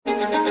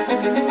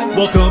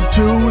Welcome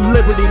to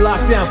Liberty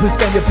Lockdown. Please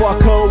scan your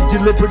barcode.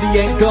 Your liberty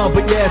ain't gone,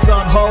 but yeah, it's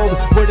on hold.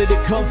 Where did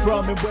it come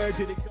from and where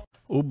did it go?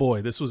 Oh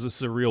boy, this was a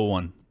surreal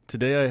one.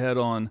 Today I had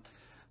on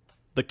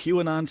the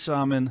QAnon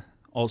Shaman,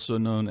 also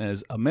known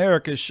as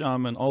America's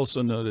Shaman,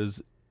 also known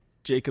as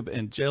Jacob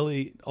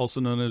Angeli,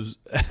 also known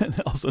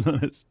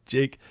as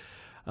Jake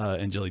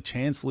Angeli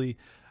Chansley.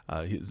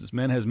 This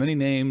man has many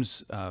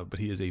names, but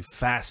he is a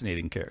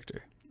fascinating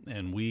character,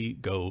 and we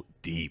go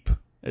deep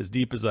as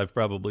I've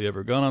probably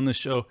ever gone on this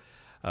show.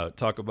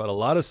 Talk about a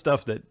lot of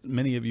stuff that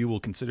many of you will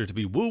consider to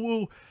be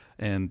woo-woo,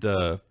 and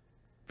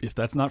if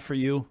that's not for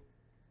you,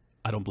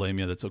 I don't blame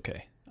you. That's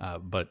okay.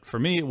 But for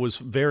me, it was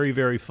very,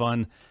 very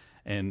fun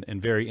and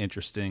very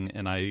interesting,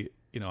 and I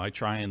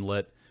try and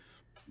let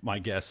my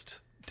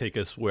guest take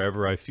us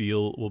wherever I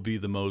feel will be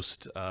the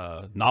most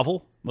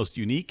novel, most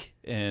unique,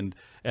 and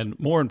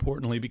more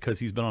importantly, because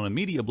he's been on a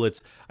media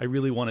blitz, I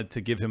really wanted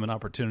to give him an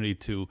opportunity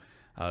to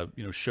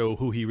show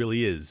who he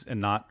really is and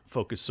not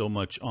focus so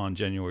much on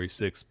January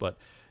 6th, but,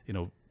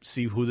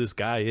 see who this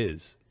guy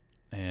is.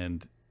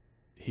 And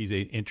he's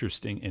a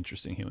interesting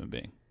human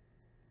being.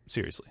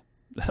 Seriously.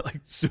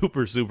 Like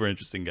super, super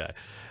interesting guy.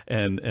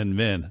 And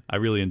man, I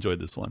really enjoyed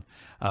this one.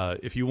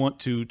 If you want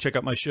to check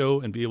out my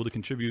show and be able to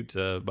contribute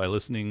by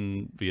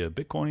listening via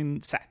Bitcoin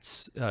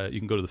Sats, you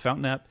can go to the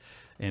Fountain app.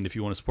 And if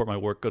you want to support my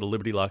work, go to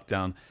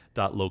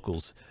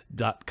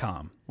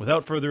libertylockdown.locals.com.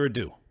 Without further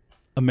ado,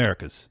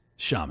 America's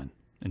Shaman.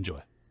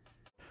 Enjoy.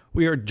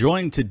 We are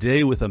joined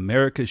today with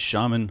America's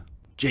Shaman,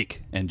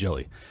 Jake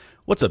Angeli.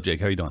 What's up, Jake?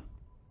 How you doing?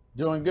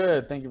 Doing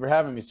good. Thank you for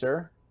having me,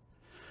 sir.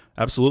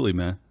 Absolutely,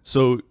 man.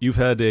 So you've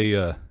had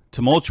a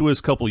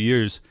tumultuous couple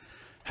years.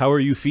 How are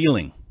you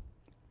feeling?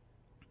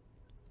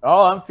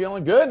 Oh, I'm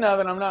feeling good now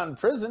that I'm not in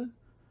prison.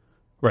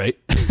 Right.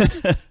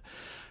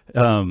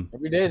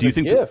 Every day is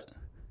a gift.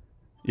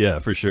 Yeah,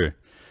 for sure.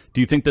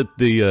 Do you think that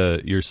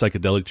your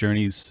psychedelic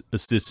journeys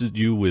assisted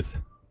you with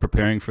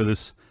preparing for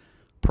this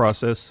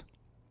process?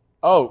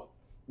 Oh,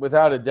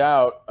 without a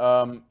doubt.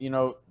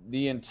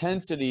 The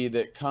intensity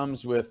that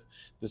comes with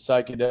the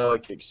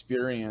psychedelic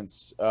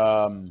experience.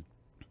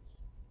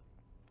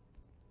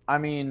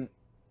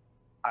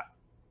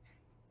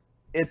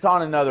 It's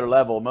on another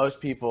level. Most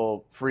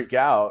people freak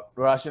out.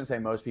 Well, I shouldn't say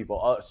most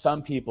people.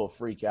 Some people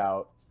freak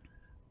out.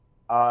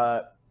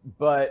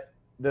 But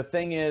the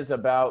thing is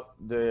about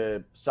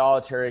the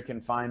solitary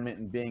confinement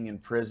and being in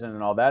prison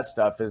and all that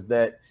stuff is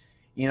that,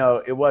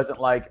 it wasn't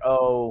like,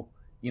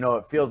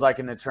 it feels like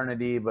an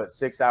eternity, but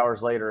 6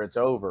 hours later it's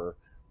over.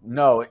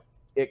 No,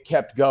 it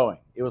kept going.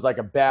 It was like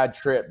a bad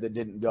trip that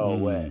didn't go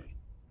away.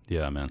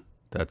 Yeah, man.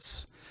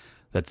 That's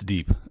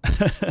deep.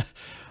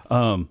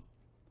 I'm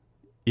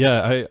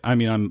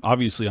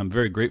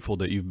very grateful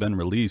that you've been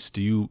released.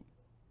 Do you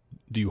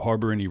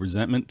harbor any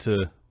resentment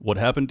to what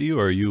happened to you?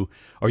 Or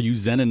are you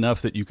zen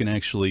enough that you can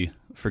actually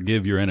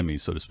forgive your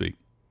enemies, so to speak?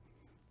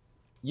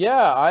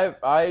 Yeah,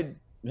 I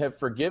have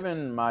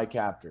forgiven my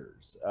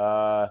captors.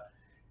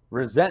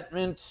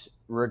 Resentment,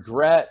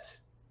 regret,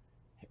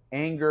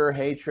 anger,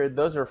 hatred,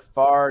 those are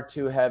far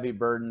too heavy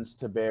burdens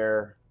to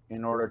bear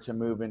in order to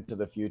move into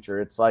the future.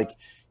 It's like,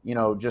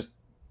 just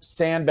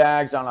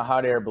sandbags on a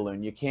hot air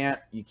balloon. You can't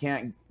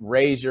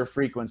raise your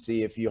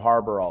frequency if you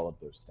harbor all of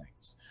those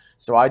things.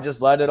 So I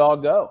just let it all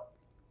go.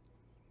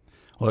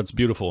 Well, that's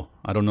beautiful.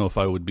 I don't know if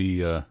I would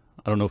be, I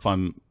don't know if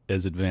I'm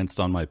as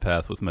advanced on my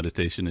path with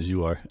meditation as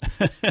you are.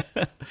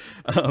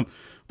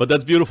 But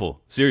that's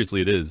beautiful. Seriously,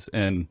 it is.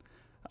 And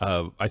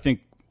I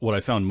think what I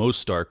found most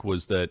stark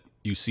was that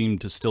you seem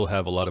to still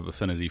have a lot of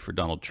affinity for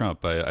Donald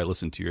Trump. I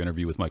listened to your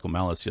interview with Michael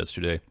Malice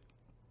yesterday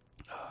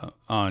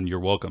on You're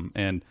Welcome.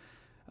 And,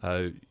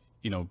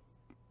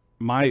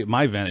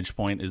 my vantage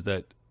point is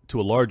that to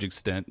a large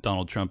extent,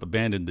 Donald Trump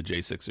abandoned the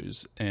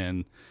J6ers,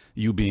 and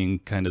you being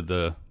kind of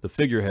the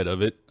figurehead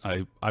of it,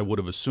 I would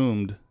have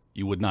assumed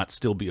you would not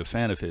still be a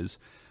fan of his.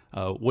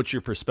 What's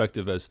your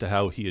perspective as to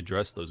how he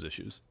addressed those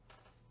issues?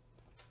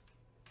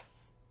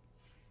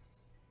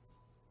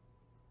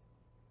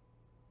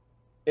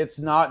 It's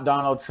not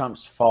Donald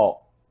Trump's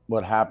fault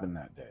what happened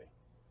that day.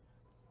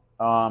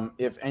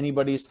 If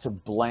anybody's to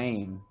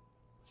blame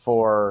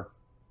for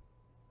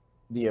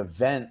the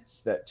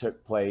events that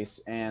took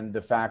place and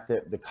the fact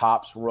that the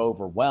cops were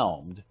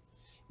overwhelmed,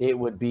 it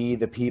would be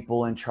the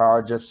people in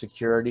charge of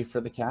security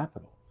for the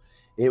Capitol.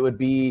 It would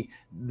be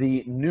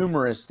the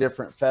numerous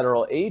different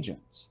federal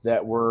agents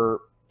that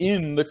were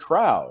in the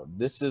crowd.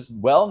 This is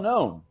well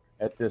known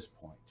at this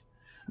point.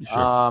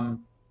 Sure.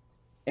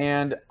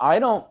 And I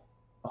don't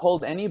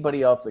hold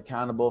anybody else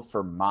accountable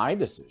for my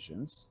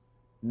decisions.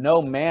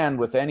 No man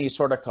with any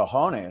sort of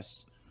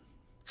cojones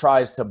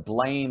tries to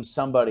blame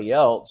somebody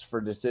else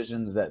for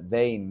decisions that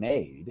they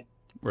made.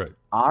 Right.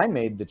 I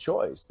made the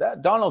choice.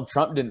 That Donald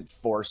Trump didn't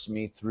force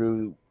me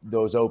through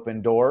those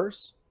open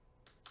doors.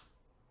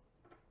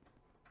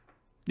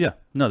 Yeah,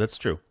 no, that's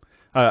true.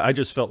 I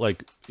just felt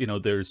like,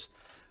 there's,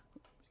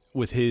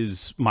 with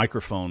his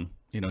microphone,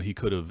 he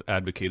could have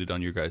advocated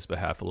on your guys'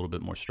 behalf a little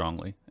bit more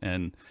strongly.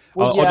 And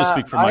I'll just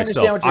speak for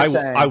myself.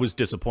 I was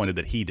disappointed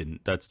that he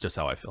didn't. That's just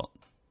how I felt.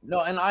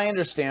 No, and I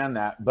understand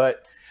that,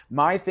 but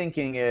my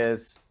thinking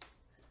is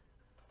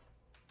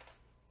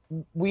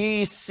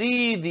we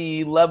see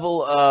the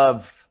level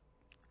of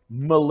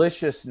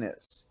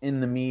maliciousness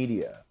in the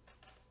media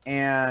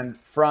and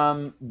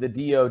from the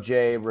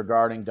DOJ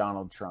regarding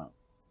Donald Trump.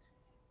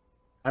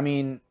 I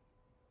mean,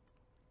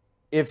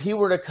 if he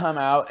were to come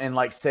out and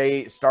like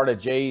say start a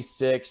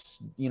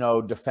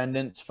J6,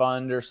 defendants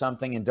fund or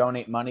something and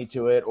donate money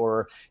to it,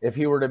 or if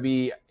he were to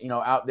be,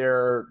 out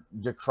there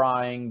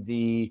decrying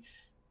the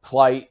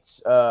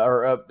plights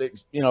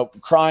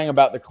crying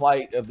about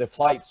the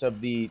plights of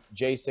the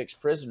J6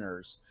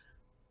 prisoners,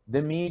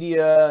 the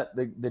media,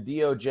 the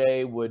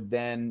DOJ would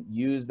then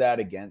use that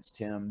against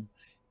him.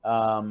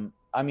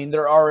 I mean,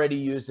 they're already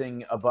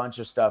using a bunch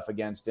of stuff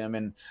against him.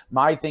 And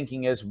my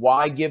thinking is,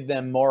 why give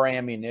them more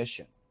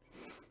ammunition?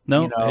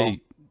 No,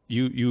 hey,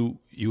 you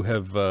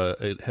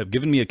have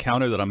given me a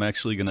counter that I'm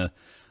actually going to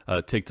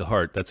take to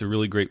heart. That's a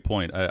really great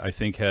point. I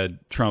think had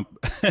Trump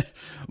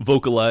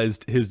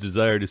vocalized his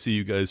desire to see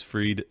you guys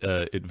freed,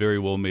 it very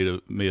well may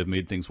have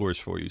made things worse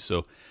for you.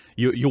 So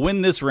you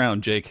win this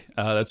round, Jake.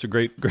 That's a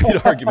great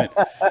argument.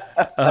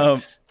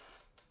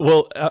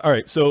 Well, all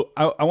right. So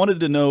I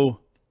wanted to know,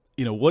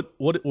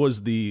 what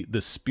was the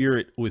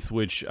spirit with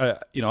which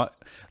let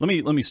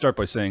me start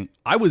by saying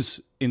I was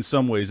in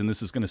some ways, and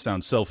this is going to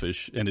sound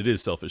selfish, and it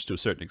is selfish to a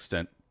certain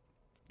extent,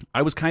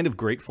 I was kind of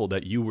grateful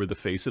that you were the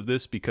face of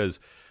this, because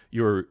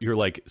you're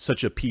like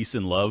such a peace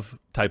and love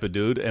type of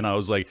dude, and I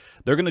was like,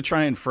 they're going to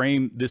try and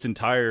frame this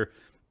entire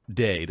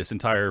day, this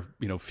entire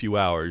few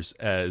hours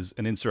as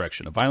an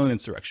insurrection, a violent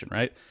insurrection,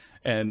 right?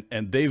 And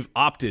they've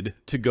opted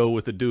to go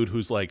with a dude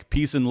who's like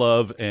peace and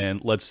love, and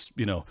let's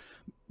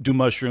do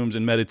mushrooms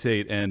and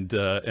meditate and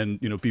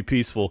be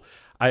peaceful.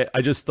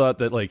 I just thought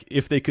that, like,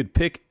 if they could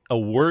pick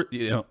a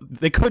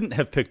they couldn't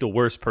have picked a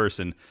worse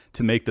person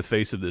to make the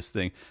face of this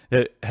thing.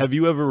 Have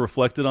you ever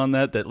reflected on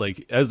that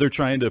like, as they're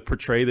trying to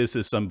portray this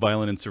as some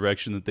violent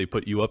insurrection, that they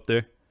put you up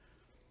there?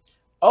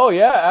 Oh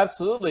yeah,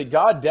 absolutely.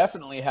 God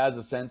definitely has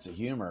a sense of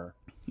humor.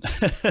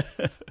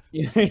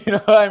 You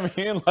know what I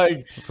mean?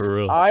 Like, for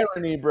real.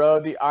 Irony,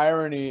 bro. The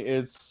irony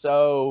is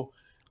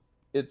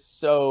it's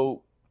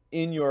so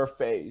in your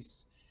face.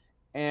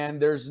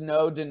 And there's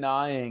no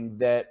denying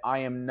that I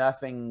am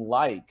nothing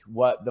like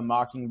what the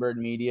Mockingbird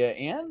media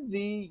and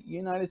the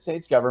United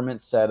States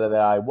government said that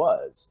I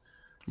was.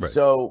 Right.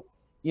 So,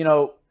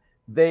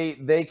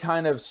 they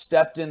kind of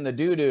stepped in the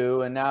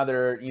doo-doo, and now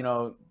they're,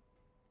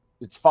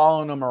 it's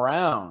following them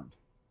around.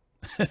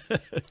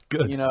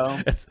 Good.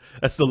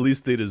 That's the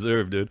least they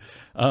deserve, dude.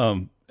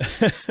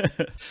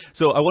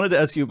 So I wanted to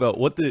ask you about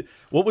what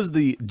was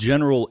the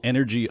general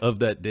energy of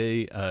that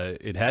day.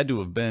 It had to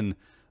have been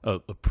a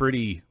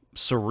pretty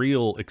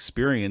surreal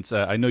experience.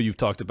 I know you've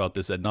talked about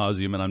this ad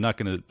nauseum, and I'm not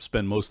going to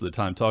spend most of the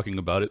time talking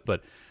about it,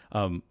 but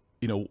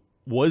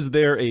was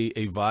there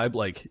a vibe?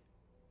 Like,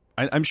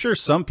 I'm sure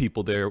some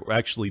people there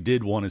actually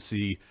did want to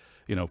see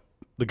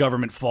the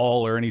government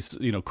fall or any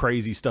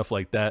crazy stuff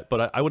like that,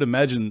 but I would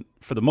imagine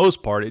for the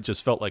most part it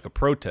just felt like a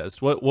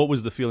protest. What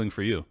was the feeling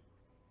for you?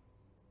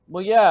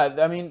 Well, yeah,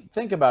 I mean,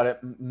 think about it.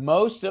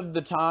 Most of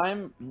the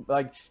time,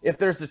 like, if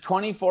there's the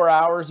 24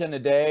 hours in a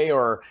day,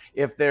 or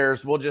if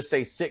there's, we'll just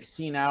say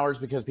 16 hours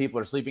because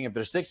people are sleeping. If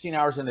there's 16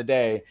 hours in a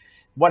day,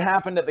 what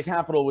happened at the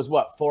Capitol was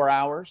what, 4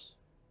 hours?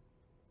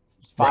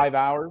 5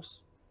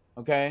 hours?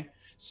 Okay.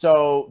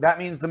 So that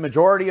means the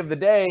majority of the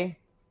day,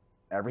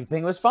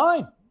 everything was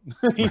fine.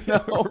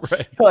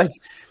 Right. Like,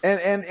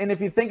 and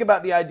if you think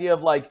about the idea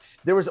of, like,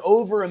 there was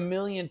over 1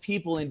 million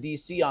people in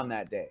DC on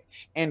that day.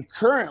 And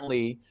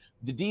currently,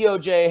 the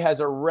DOJ has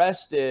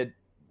arrested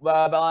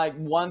about like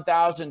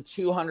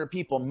 1,200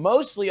 people,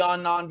 mostly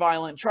on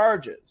nonviolent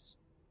charges,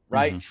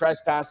 right? Mm-hmm.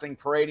 Trespassing,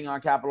 parading on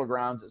Capitol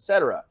grounds,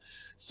 etc.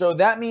 So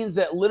that means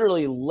that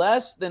literally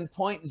less than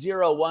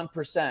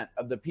 0.01%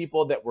 of the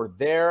people that were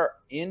there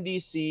in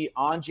DC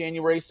on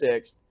January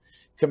 6th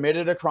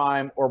committed a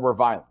crime or were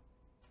violent.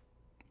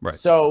 Right.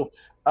 So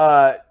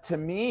to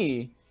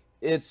me,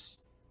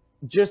 it's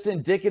just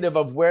indicative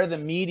of where the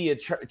media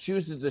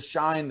chooses to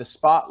shine the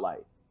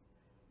spotlight.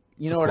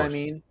 You know what I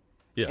mean?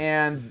 Yeah.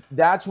 And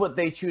that's what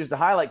they choose to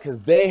highlight,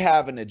 because they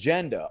have an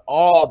agenda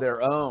all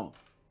their own.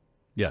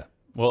 Yeah.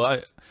 Well,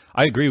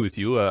 I agree with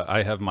you.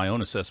 I have my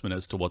own assessment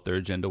as to what their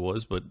agenda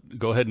was, but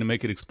go ahead and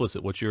make it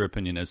explicit. What's your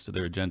opinion as to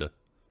their agenda?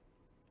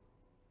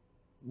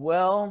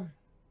 Well,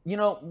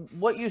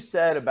 what you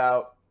said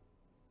about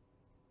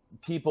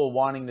people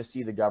wanting to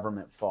see the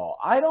government fall,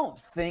 I don't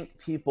think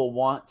people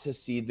want to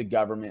see the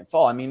government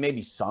fall. I mean,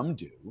 maybe some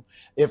do.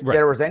 If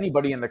there was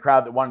anybody in the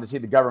crowd that wanted to see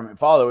the government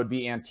fall, it would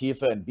be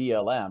Antifa and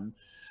BLM.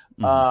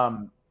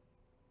 Mm-hmm.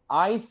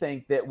 I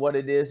think that what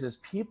it is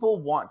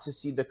people want to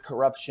see the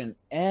corruption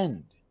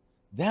end.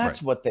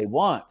 That's what they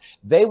want.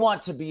 They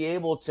want to be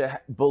able to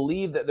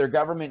believe that their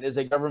government is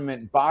a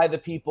government by the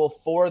people,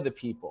 for the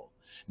people,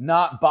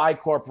 not by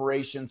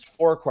corporations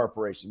for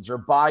corporations, or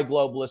by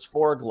globalists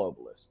for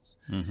globalists.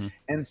 Mm-hmm.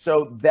 And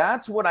so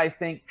that's what I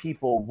think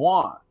people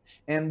want.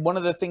 And one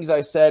of the things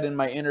I said in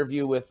my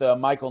interview with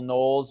Michael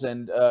Knowles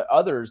and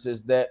others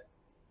is that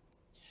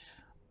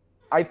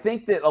I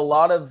think that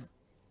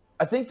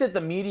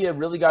the media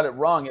really got it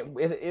wrong.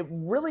 It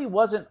really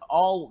wasn't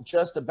all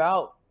just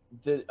about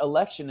the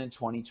election in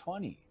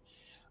 2020.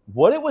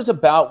 What it was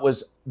about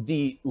was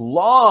the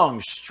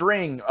long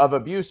string of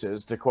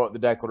abuses, to quote the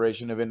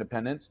Declaration of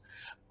Independence,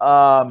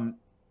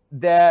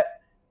 that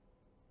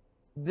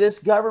this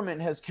government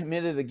has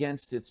committed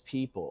against its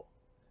people.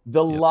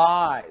 The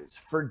lies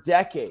for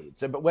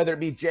decades, whether it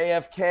be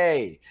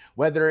JFK,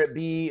 whether it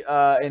be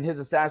in his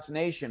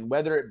assassination,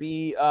 whether it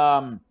be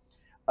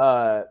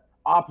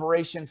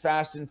Operation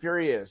Fast and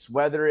Furious,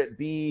 whether it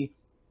be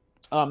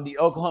the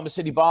Oklahoma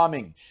City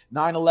bombing,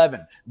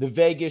 9/11, the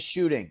Vegas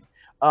shooting,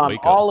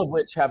 all of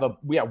which have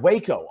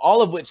Waco,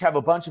 all of which have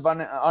a bunch of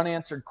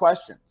unanswered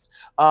questions.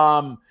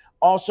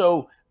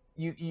 Also,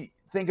 you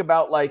think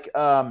about like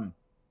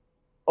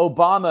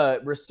Obama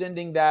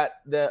rescinding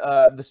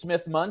the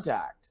Smith-Mundt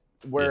Act,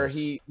 where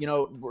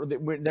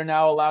they're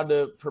now allowed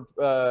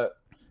to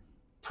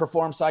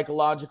perform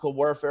psychological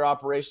warfare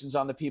operations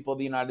on the people of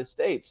the United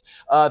States.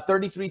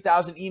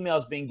 33,000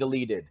 emails being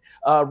deleted.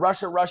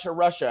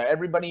 Russia.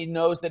 Everybody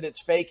knows that it's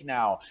fake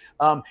now.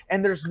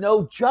 And there's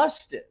no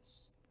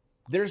justice.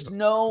 There's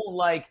no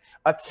like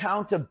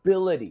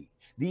accountability.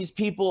 These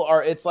people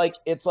are, it's like,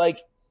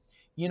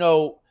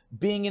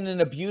 being in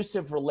an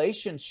abusive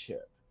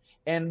relationship.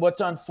 And what's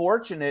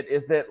unfortunate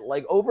is that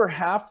like over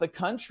half the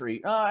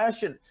country, I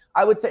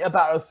would say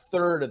about a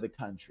third of the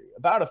country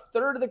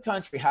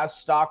has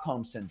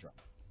Stockholm syndrome.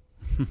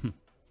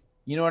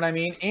 You know what I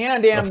mean?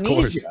 And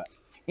amnesia.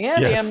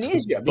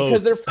 Amnesia,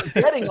 because they're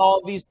forgetting all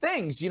of these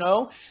things,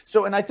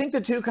 So, and I think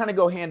the two kind of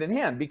go hand in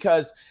hand,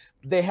 because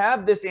they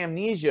have this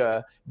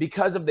amnesia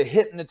because of the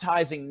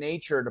hypnotizing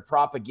nature to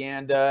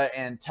propaganda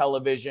and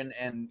television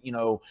and,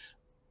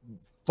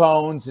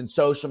 phones and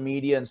social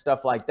media and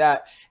stuff like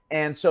that.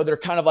 And so they're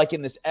kind of like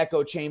in this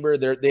echo chamber.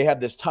 They have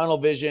this tunnel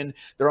vision.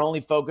 They're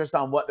only focused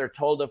on what they're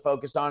told to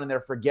focus on, and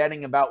they're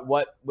forgetting about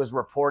what was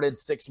reported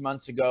 6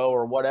 months ago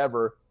or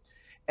whatever.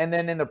 And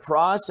then in the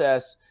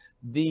process,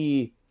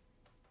 they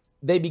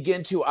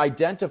begin to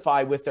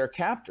identify with their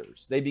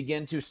captors. They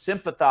begin to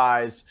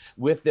sympathize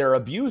with their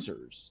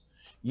abusers,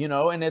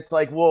 and it's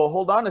like, well,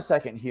 hold on a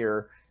second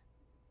here.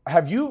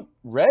 Have you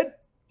read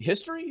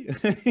history?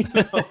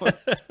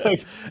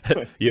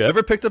 You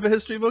ever picked up a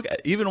history book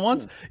even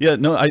once? Yeah,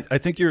 no, I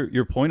think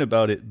your point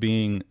about it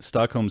being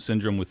Stockholm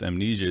syndrome with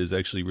amnesia is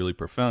actually really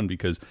profound,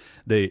 because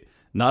they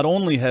not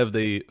only have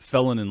they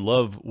fallen in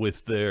love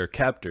with their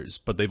captors,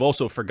 but they've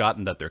also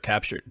forgotten that they're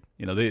captured.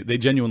 They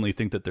genuinely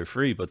think that they're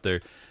free, but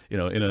they're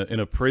in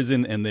a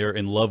prison, and they're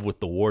in love with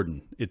the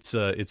warden. It's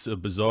a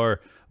bizarre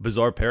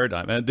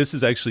paradigm. And this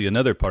is actually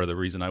another part of the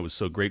reason I was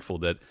so grateful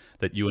that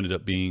you ended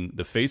up being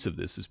the face of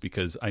this, is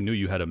because I knew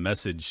you had a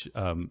message.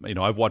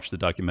 I've watched the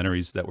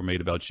documentaries that were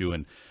made about you,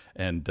 and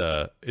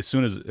as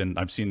soon as, and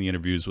I've seen the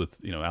interviews with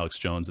Alex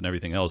Jones and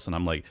everything else, and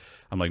I'm like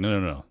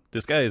no,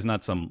 this guy is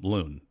not some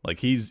loon. Like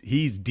he's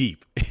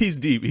deep.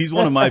 He's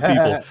one of my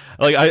people.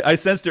 Like I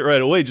sensed it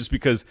right away, just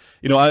because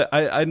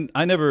I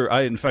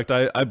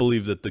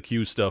believe that the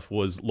Q stuff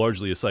was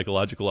largely a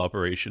psychological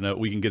operation.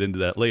 We can get into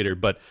that later,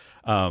 but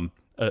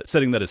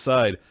setting that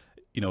aside,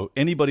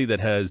 anybody that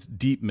has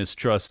deep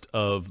mistrust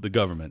of the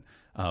government,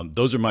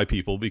 those are my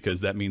people,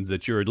 because that means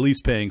that you're at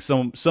least paying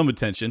some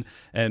attention,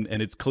 and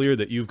it's clear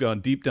that you've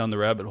gone deep down the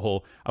rabbit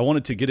hole. I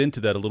wanted to get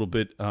into that a little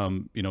bit. I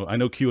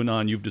know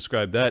QAnon, you've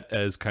described that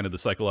as kind of the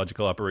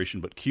psychological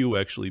operation, but Q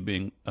actually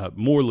being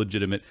more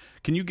legitimate.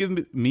 Can you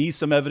give me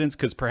some evidence?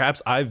 Because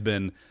perhaps I've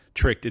been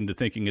tricked into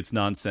thinking it's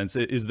nonsense.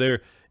 Is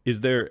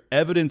there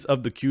evidence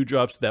of the Q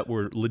drops that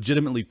were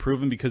legitimately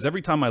proven? Because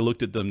every time I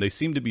looked at them, they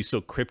seemed to be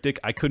so cryptic.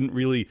 I couldn't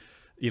really,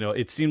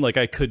 it seemed like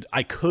I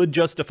could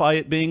justify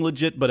it being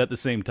legit, but at the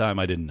same time,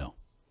 I didn't know.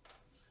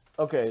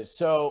 Okay,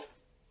 so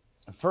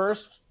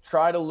first,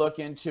 try to look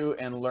into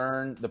and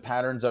learn the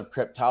patterns of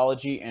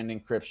cryptology and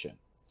encryption.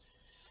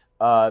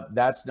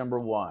 That's number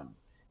one,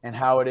 and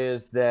how it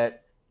is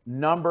that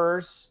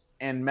numbers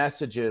and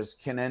messages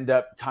can end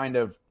up kind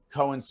of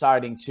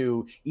coinciding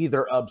to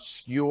either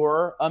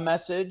obscure a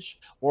message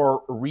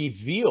or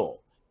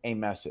reveal a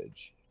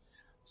message.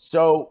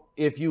 So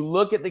if you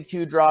look at the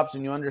Q drops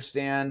and you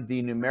understand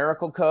the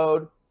numerical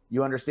code,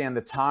 you understand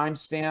the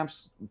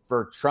timestamps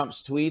for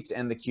Trump's tweets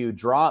and the Q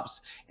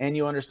drops, and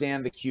you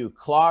understand the Q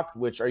clock,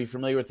 which, are you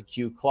familiar with the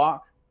Q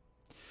clock?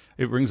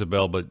 It rings a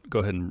bell, but go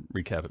ahead and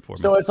recap it for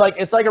me. So it's like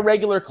a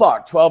regular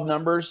clock, 12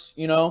 numbers,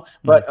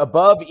 but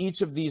above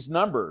each of these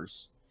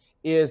numbers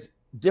is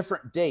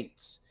different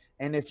dates.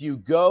 And if you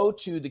go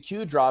to the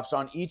Q drops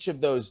on each of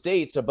those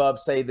dates above,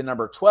 say, the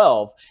number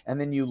 12, and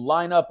then you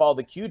line up all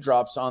the Q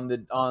drops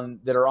that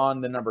are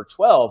on the number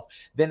 12,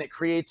 then it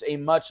creates a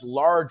much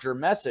larger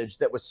message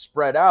that was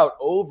spread out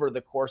over the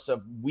course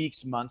of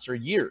weeks, months, or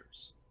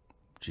years.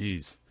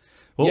 Jeez.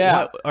 Well,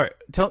 yeah. All right.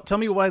 Tell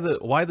me why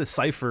the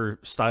cipher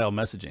style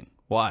messaging?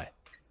 Why?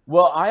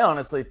 Well, I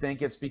honestly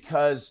think it's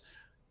because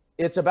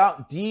It's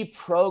about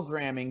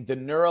deprogramming the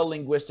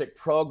neuro-linguistic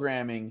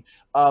programming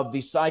of the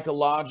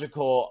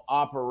psychological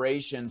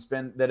operations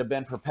that have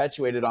been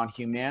perpetuated on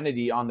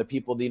humanity, on the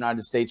people of the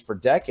United States for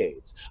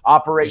decades.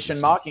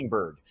 Operation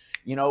Mockingbird.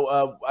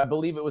 I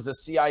believe it was a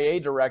CIA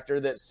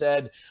director that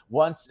said,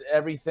 once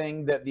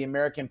everything that the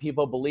American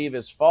people believe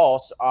is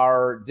false,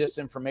 our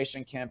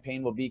disinformation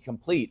campaign will be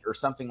complete, or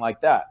something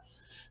like that.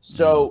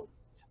 So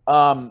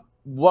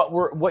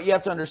what you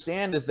have to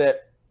understand is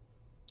that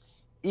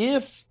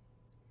if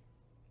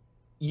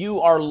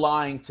you are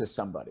lying to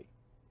somebody,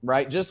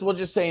 right? We'll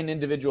just say an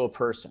individual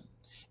person,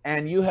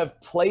 and you have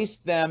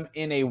placed them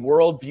in a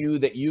worldview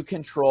that you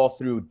control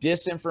through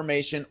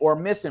disinformation or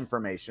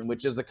misinformation,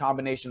 which is the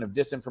combination of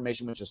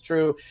disinformation, which is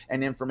true,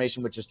 and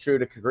information, which is true,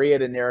 to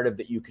create a narrative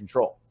that you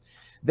control.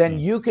 Then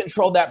you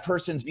control that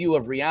person's view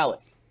of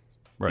reality.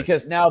 Right.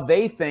 Because now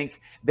they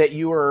think that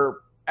you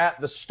were at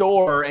the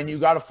store and you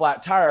got a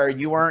flat tire.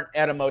 You weren't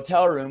at a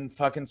motel room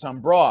fucking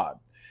some broad.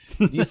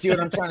 Do you see what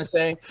I'm trying to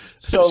say?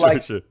 So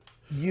sure.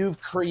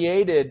 You've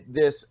created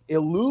this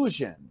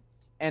illusion,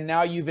 and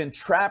now you've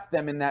entrapped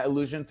them in that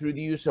illusion through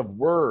the use of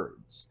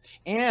words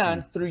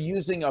and through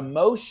using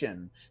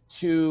emotion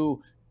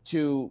to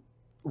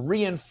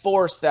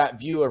reinforce that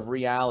view of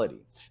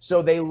reality.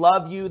 So they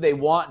love you. They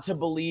want to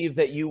believe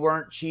that you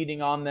weren't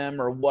cheating on them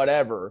or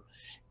whatever.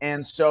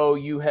 And so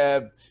you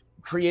have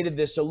created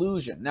this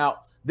illusion. Now,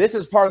 this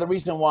is part of the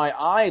reason why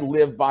I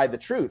live by the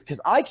truth, because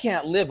I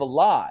can't live a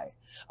lie.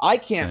 I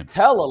can't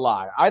tell a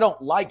lie. I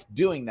don't like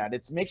doing that.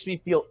 It makes me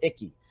feel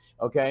icky.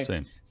 Okay.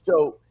 Same.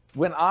 So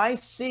when I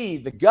see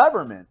the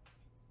government,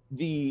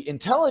 the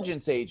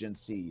intelligence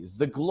agencies,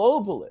 the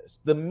globalists,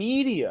 the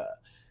media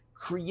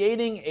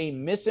creating a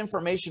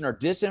misinformation or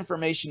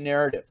disinformation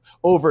narrative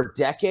over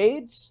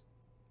decades,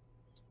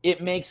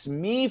 it makes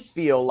me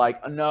feel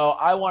like, no,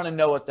 I want to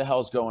know what the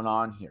hell's going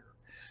on here.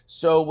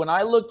 So when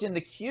I looked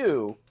into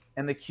Q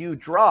and the Q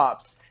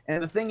drops,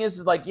 and the thing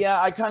is like,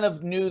 yeah, I kind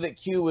of knew that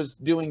Q was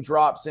doing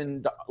drops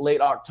in late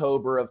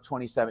October of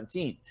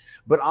 2017,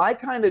 but I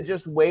kind of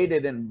just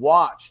waited and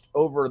watched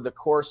over the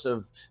course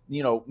of,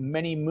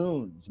 many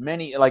moons,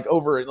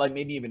 over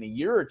maybe even a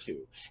year or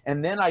two.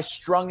 And then I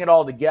strung it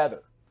all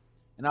together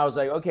and I was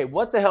like, okay,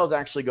 what the hell is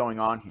actually going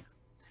on here?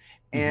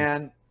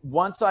 And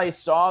once I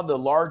saw the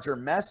larger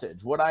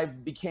message, what I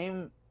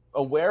became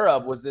aware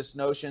of was this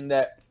notion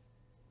that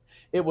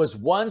it was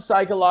one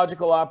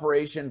psychological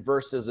operation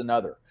versus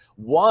another.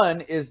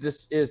 One is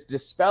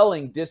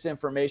dispelling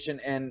disinformation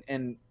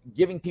and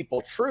giving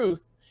people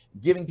truth,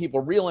 giving people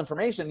real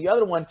information. The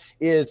other one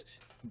is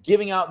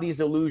giving out these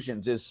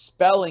illusions, is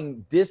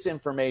spelling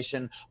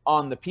disinformation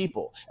on the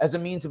people as a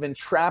means of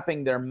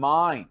entrapping their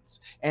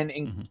minds and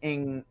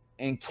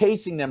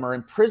encasing them or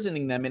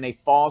imprisoning them in a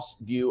false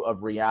view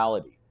of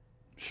reality.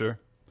 Sure.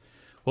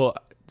 Well,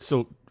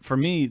 so for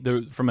me,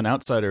 from an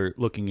outsider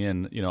looking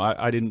in,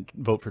 I didn't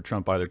vote for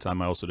Trump either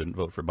time. I also didn't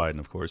vote for Biden,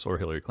 of course, or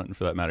Hillary Clinton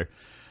for that matter.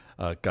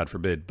 God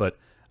forbid. But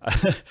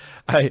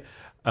I'm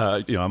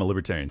a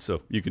libertarian,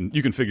 so you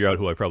can figure out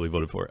who I probably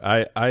voted for.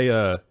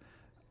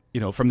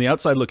 From the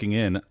outside looking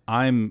in,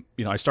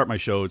 I start my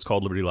show. It's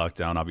called Liberty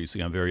Lockdown.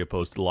 Obviously, I'm very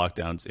opposed to the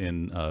lockdowns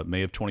in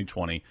May of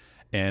 2020.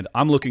 And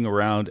I'm looking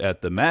around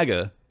at the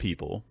MAGA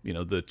people,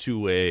 the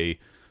two-way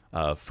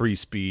free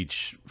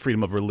speech,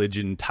 freedom of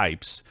religion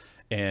types.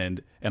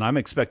 And I'm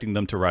expecting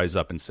them to rise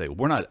up and say,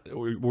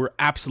 we're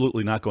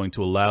absolutely not going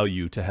to allow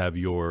you to have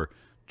your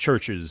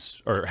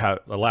churches or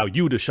allow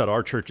you to shut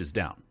our churches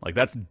down. Like,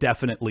 that's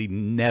definitely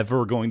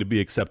never going to be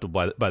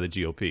acceptable by the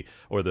GOP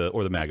or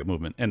the MAGA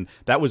movement. And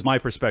that was my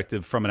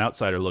perspective from an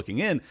outsider looking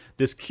in.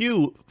 This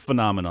Q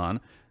phenomenon,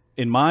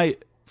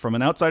 from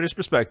an outsider's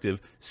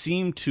perspective,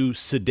 seemed to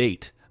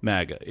sedate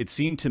MAGA. It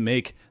seemed to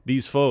make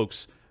these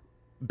folks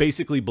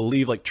basically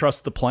believe,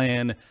 trust the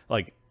plan,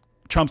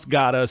 Trump's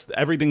got us,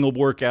 everything will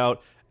work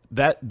out.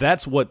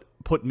 That's what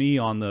put me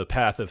on the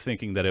path of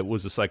thinking that it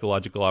was a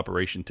psychological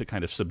operation to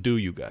kind of subdue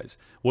you guys.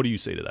 What do you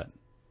say to that?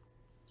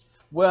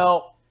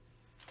 Well,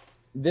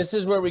 this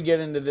is where we get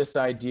into this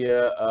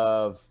idea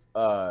of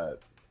the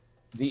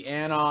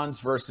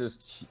Anons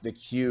versus the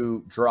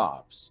Q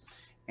drops,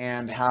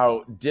 and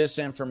how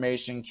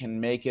disinformation can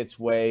make its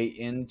way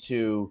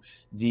into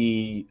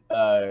the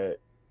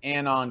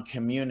Anon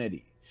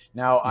community.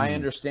 Now, I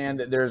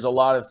understand that there's a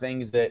lot of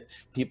things that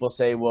people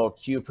say, well,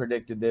 Q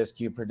predicted this,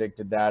 Q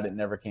predicted that, it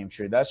never came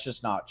true. That's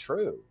just not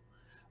true.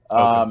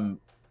 Okay.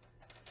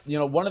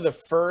 One of the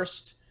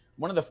first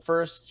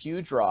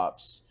Q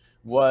drops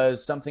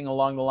was something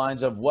along the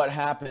lines of, what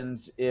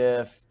happens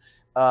if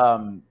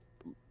the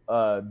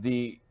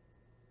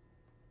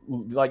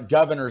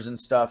governors and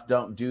stuff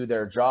don't do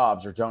their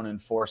jobs or don't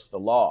enforce the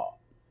law?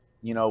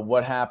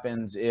 What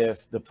happens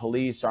if the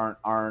police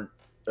aren't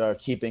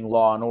keeping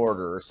law and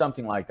order, or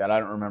something like that? I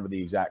don't remember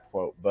the exact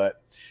quote,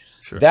 but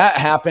sure. That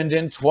happened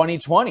in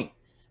 2020.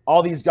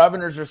 All these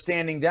governors are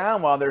standing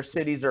down while their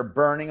cities are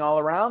burning all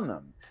around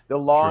them. The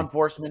law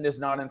enforcement is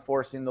not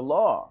enforcing the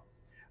law.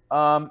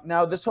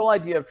 Now, this whole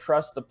idea of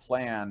trust the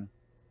plan,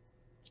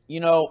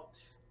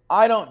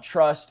 I don't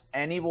trust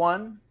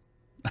anyone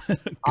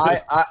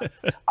What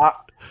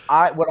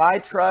I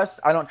trust,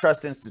 I don't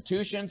trust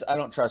institutions. I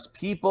don't trust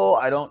people.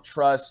 I don't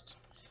trust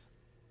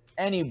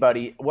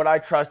anybody. What I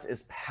trust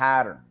is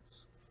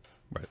patterns.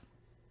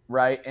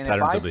 Right. And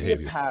Patterns if I of see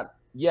behavior. a pattern,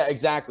 yeah,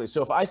 exactly.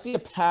 So if I see a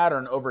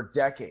pattern over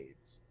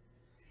decades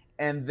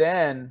and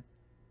then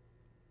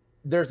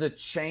there's a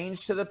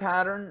change to the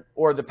pattern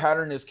or the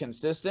pattern is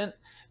consistent,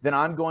 then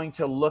I'm going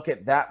to look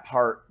at that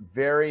part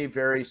very,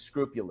 very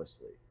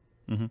scrupulously.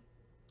 Mm-hmm.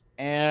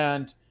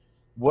 And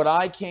what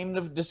I came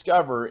to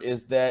discover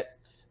is that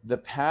the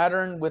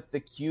pattern with the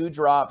Q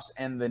drops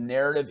and the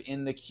narrative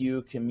in the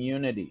Q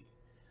community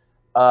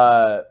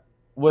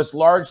was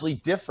largely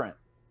different.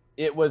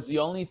 It was the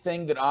only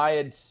thing that I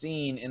had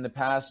seen in the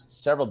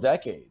past several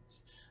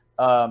decades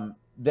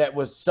that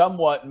was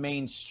somewhat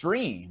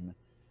mainstream,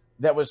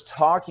 that was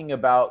talking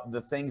about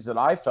the things that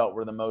I felt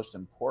were the most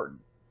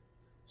important.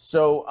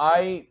 So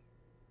I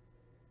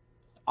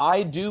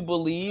do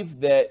believe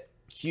that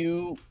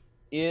Q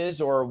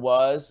is or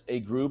was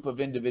a group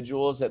of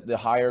individuals at the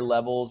higher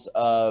levels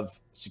of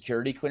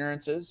security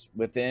clearances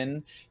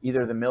within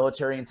either the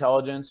military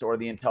intelligence or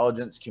the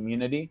intelligence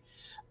community.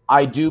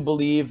 I do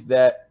believe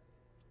that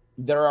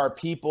there are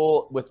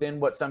people within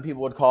what some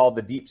people would call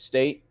the deep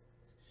state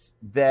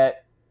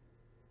that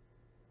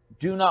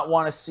do not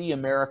want to see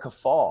America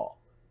fall.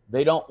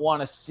 They don't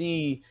want to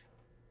see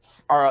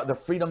the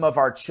freedom of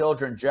our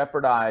children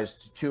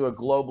jeopardized to a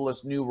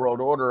globalist new world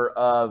order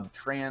of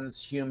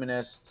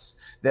transhumanists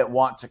that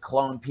want to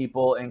clone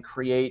people and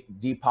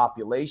create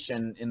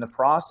depopulation in the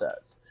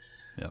process.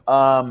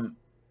 Yeah.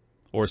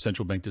 Or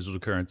central bank digital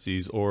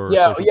currencies, or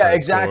yeah, social yeah, credit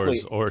exactly.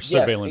 scores, or Yes,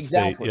 surveillance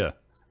exactly. state. Yeah.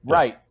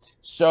 Right.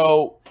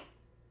 So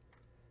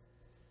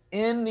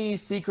in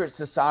these secret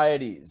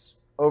societies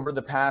over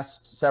the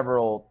past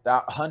several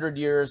hundred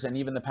years and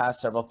even the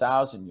past several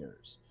thousand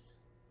years,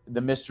 the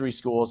mystery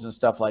schools and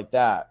stuff like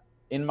that,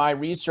 in my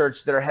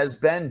research, there has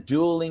been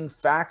dueling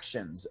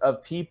factions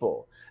of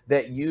people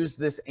that use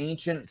this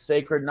ancient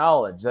sacred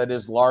knowledge that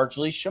is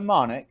largely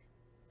shamanic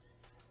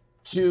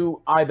to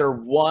either,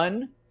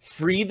 one,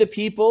 free the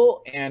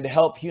people and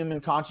help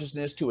human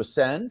consciousness to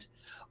ascend,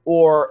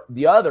 or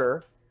the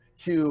other,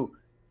 to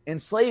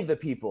enslave the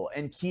people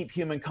and keep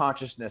human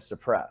consciousness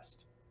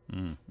suppressed.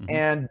 Mm-hmm.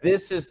 And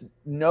this is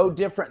no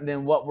different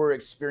than what we're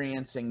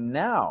experiencing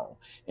now.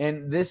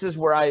 And this is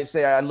where I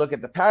say, I look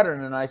at the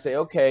pattern and I say,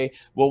 okay,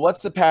 well,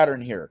 what's the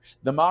pattern here?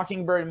 The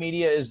Mockingbird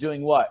media is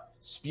doing what?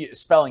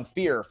 Spelling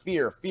fear,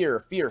 fear, fear,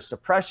 fear,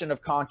 suppression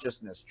of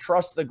consciousness,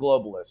 trust the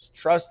globalists,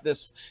 trust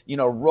this,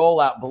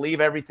 rollout, believe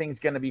everything's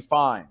going to be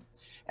fine.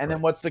 And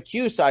then what's the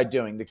Q side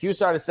doing? The Q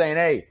side is saying,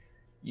 hey,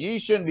 you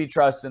shouldn't be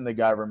trusting the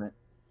government.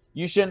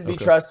 You shouldn't be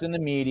trusting the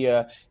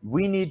media.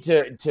 We need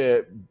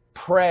to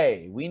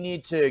pray. We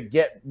need to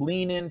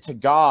lean into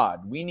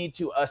God. We need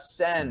to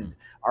ascend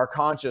our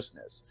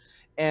consciousness.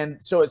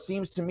 And so it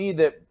seems to me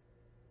that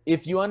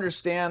if you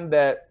understand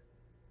that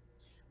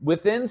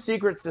within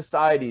secret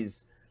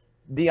societies,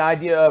 the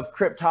idea of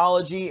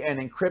cryptology and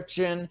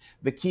encryption,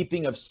 the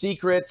keeping of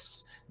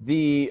secrets,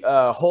 the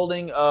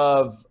holding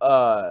of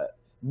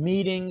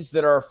meetings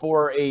that are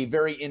for a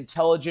very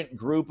intelligent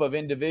group of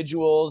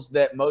individuals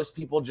that most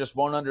people just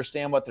won't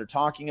understand what they're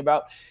talking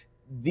about.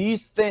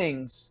 These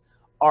things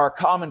are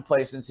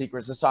commonplace in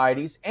secret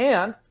societies,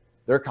 and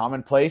they're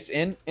commonplace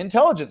in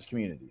intelligence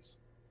communities.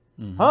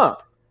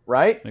 Mm-hmm.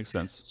 Right? Makes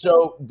sense.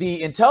 So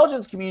the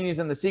intelligence communities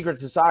and the secret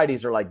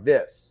societies are like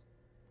this.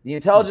 The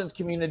intelligence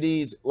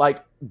communities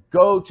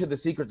go to the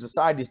secret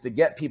societies to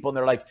get people, and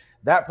they're like,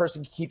 that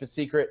person can keep a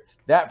secret.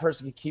 That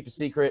person can keep a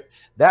secret.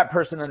 That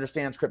person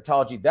understands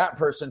cryptology. That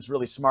person's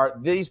really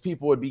smart. These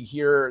people would be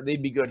here.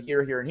 They'd be good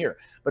here, here, and here.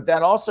 But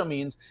that also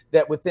means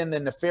that within the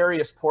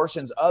nefarious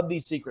portions of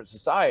these secret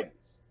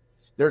societies,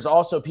 there's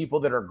also people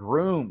that are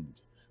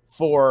groomed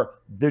for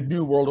the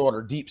New World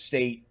Order, deep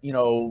state,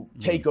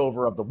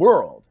 takeover of the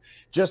world.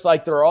 Just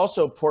like there are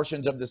also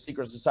portions of the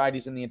secret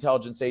societies and the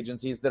intelligence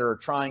agencies that are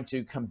trying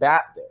to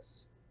combat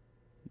this.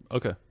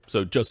 Okay.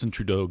 So Justin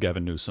Trudeau,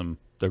 Gavin Newsom,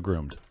 they're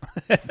groomed.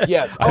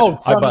 Yes. From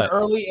an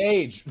early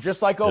age,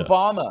 just like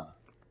Obama.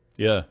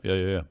 Yeah.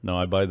 No,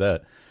 I buy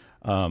that.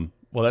 Well,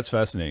 that's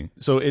fascinating.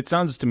 So it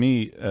sounds to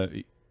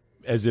me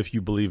as if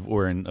you believe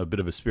we're in a bit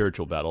of a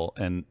spiritual battle.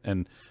 And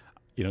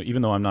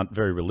even though I'm not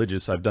very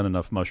religious, I've done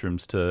enough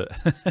mushrooms to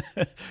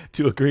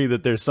to agree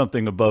that there's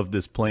something above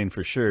this plane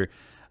for sure.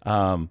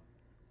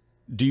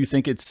 Do you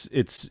think it's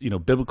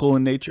biblical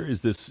in nature?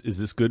 Is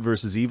this good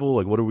versus evil?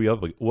 Like, what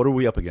are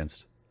we up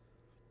against?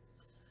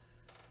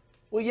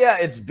 Well, yeah,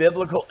 it's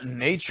biblical in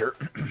nature,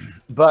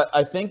 but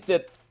I think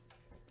that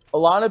a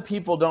lot of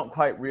people don't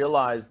quite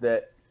realize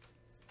that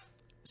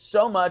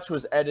so much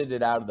was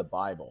edited out of the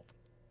Bible.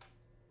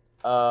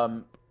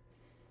 I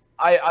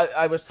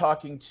was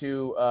talking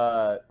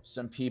to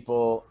some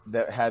people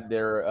that had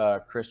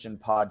their Christian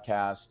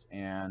podcast,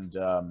 and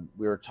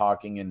we were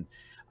talking, and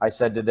I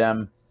said to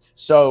them,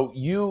 so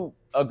you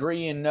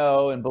agree and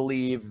know and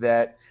believe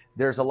that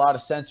there's a lot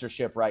of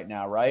censorship right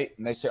now, right?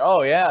 And they say,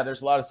 oh yeah,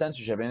 there's a lot of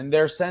censorship and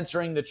they're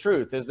censoring the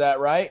truth. Is that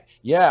right?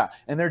 Yeah.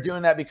 And they're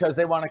doing that because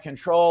they want to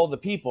control the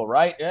people,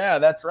 right? Yeah,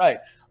 that's right.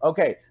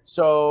 Okay.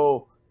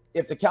 So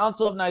if the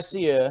Council of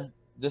Nicaea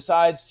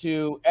decides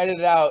to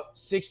edit out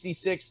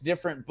 66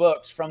 different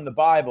books from the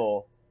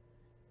Bible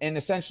and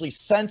essentially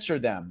censor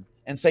them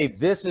and say,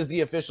 this is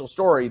the official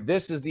story,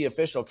 this is the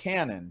official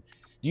canon,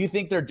 do you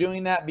think they're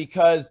doing that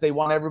because they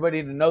want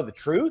everybody to know the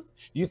truth?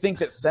 Do you think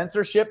that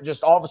censorship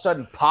just all of a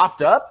sudden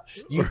popped up?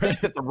 Do you think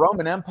that the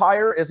Roman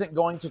Empire isn't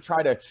going to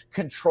try to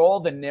control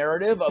the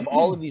narrative of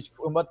all of these,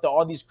 what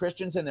all these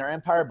Christians in their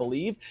empire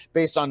believe,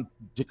 based on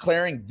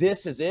declaring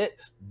this is it?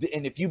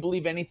 And if you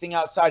believe anything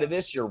outside of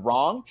this, you're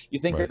wrong. You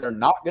think that they're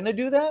not going to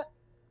do that?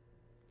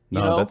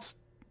 No, that's,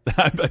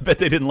 I bet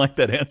they didn't like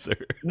that answer.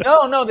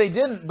 No, they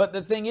didn't. But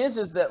the thing is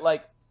that,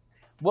 like,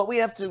 what we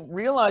have to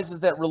realize is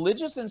that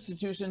religious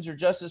institutions are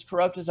just as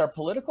corrupt as our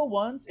political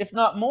ones, if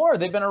not more.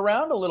 They've been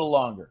around a little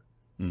longer.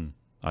 I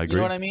agree. You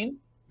know what I mean?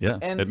 Yeah,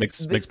 and it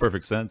makes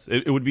perfect sense.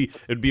 It would be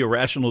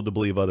irrational to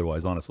believe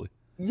otherwise, honestly.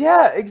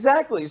 Yeah,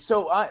 exactly.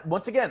 So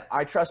once again,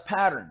 I trust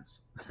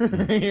patterns.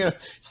 you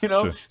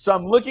know. Sure. So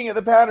I'm looking at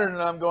the pattern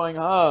and I'm going,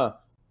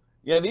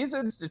 yeah, these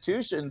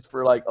institutions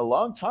for like a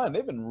long time,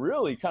 they've been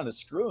really kind of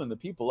screwing the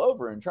people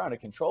over and trying to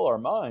control our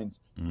minds.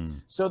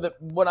 So that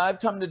what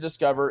I've come to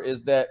discover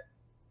is that,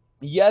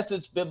 yes,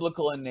 it's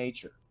biblical in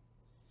nature.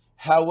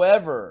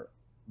 However,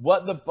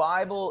 what the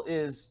Bible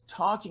is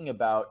talking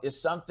about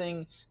is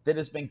something that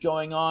has been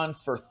going on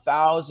for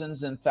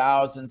thousands and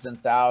thousands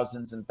and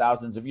thousands and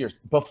thousands of years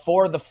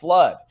before the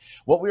flood.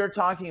 What we are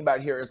talking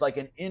about here is like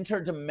an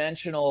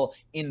interdimensional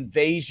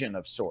invasion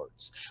of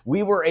sorts.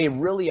 We were a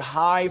really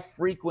high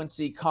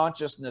frequency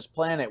consciousness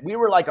planet. We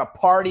were like a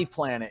party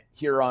planet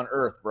here on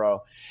Earth,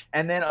 bro.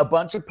 And then a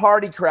bunch of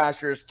party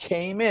crashers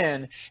came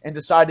in and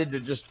decided to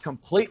just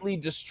completely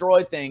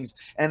destroy things,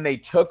 and they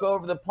took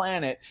over the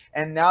planet,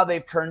 and now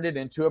they've turned it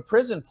into a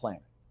prison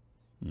planet.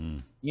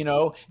 You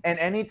know, and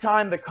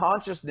anytime the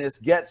consciousness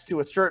gets to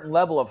a certain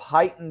level of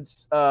heightened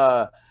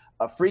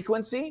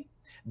frequency,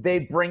 they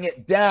bring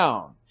it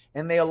down.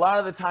 And they a lot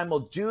of the time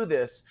will do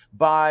this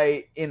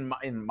by, in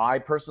my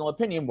personal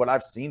opinion, what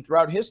I've seen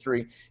throughout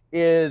history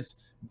is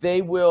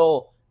they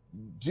will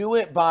do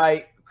it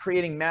by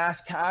creating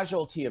mass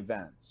casualty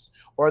events,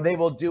 or they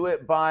will do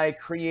it by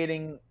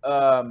creating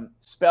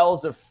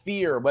spells of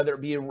fear, whether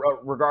it be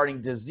regarding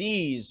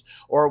disease,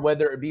 or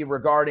whether it be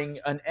regarding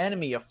an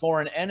enemy, a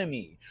foreign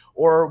enemy,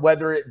 or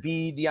whether it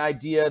be the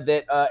idea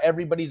that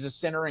everybody's a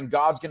sinner and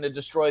God's going to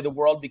destroy the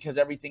world because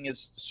everything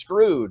is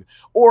screwed.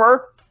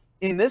 Or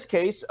in this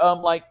case,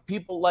 like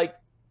people like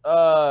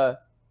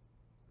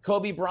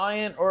Kobe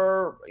Bryant,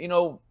 or, you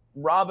know,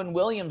 Robin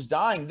Williams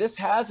dying. This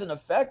has an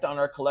effect on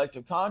our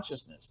collective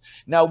consciousness.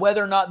 Now,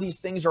 whether or not these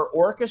things are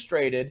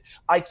orchestrated,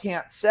 I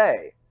can't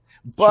say.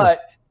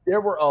 But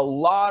there were a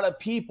lot of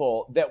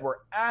people that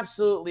were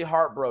absolutely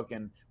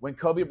heartbroken when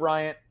Kobe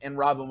Bryant and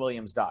Robin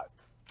Williams died.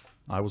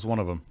 I was one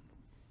of them.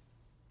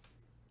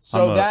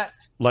 So I'm that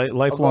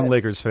lifelong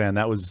Lakers fan.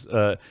 That was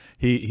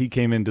he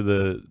came into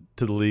the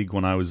league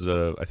when I was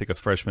I think a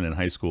freshman in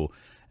high school,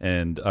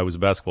 and I was a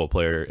basketball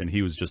player, and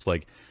he was just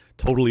like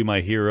totally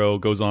my hero.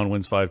 Goes on,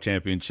 wins 5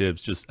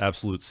 championships, just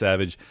absolute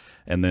savage.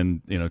 And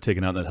then, you know,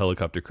 taken out in that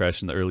helicopter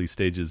crash in the early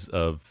stages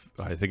of,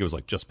 I think it was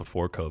like just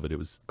before COVID. It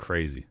was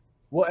crazy.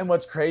 Well, and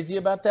what's crazy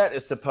about that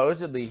is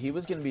supposedly he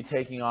was going to be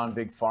taking on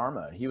Big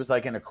Pharma. He was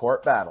like in a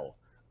court battle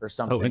or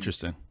something. Oh,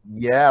 interesting.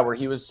 Yeah, where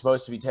he was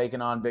supposed to be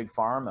taking on Big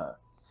Pharma.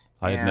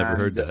 I had never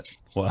heard that.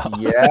 Wow.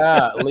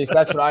 Yeah, at least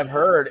that's what I've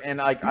heard. And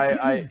like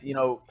I you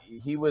know,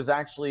 he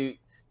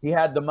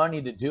had the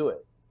money to do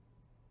it.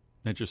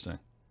 Interesting.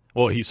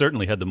 Well, he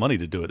certainly had the money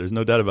to do it. There's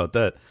no doubt about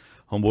that.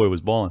 Homeboy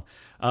was balling.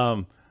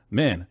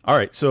 Man, all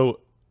right.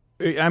 So,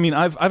 I mean,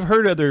 I've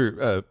heard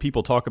other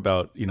people talk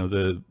about, you know,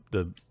 the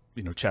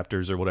you know,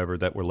 chapters or whatever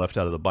that were left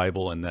out of the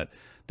Bible, and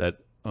that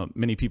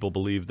many people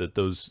believe that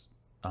those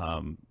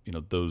you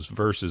know, those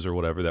verses or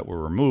whatever that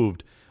were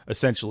removed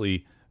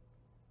essentially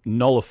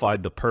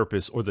nullified the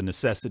purpose or the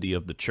necessity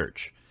of the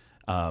church.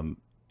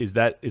 Is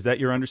that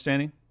your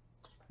understanding?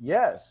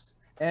 Yes.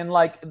 And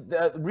like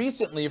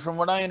recently, from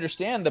what I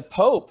understand,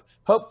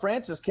 Pope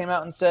Francis came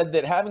out and said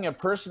that having a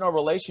personal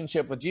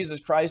relationship with Jesus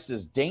Christ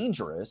is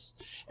dangerous,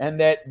 and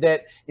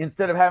that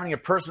instead of having a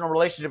personal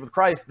relationship with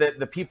Christ, that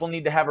the people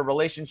need to have a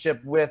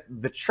relationship with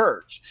the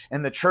church,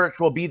 and the church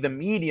will be the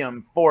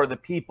medium for the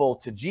people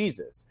to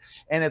Jesus.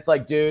 And it's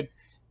like, dude,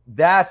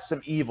 that's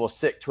some evil,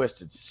 sick,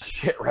 twisted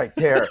shit right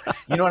there.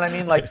 You know what I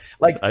mean? Like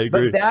I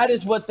agree. But that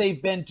is what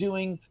they've been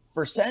doing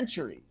for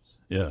centuries.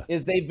 Yeah.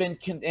 Is they've been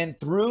and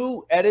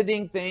through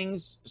editing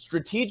things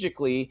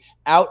strategically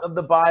out of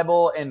the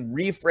Bible and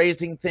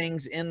rephrasing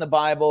things in the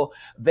Bible,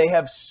 they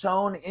have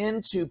sown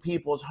into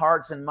people's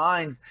hearts and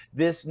minds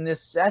this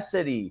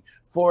necessity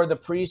for the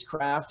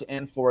priestcraft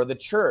and for the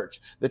church.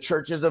 The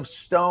church is of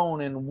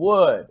stone and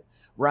wood.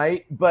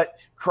 right? But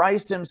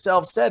Christ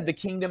himself said the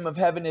kingdom of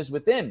heaven is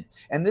within.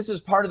 And this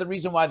is part of the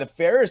reason why the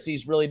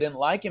Pharisees really didn't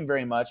like him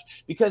very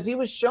much, because he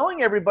was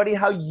showing everybody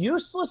how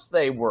useless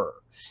they were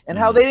and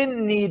how they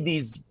didn't need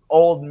these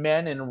old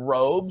men in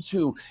robes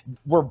who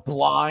were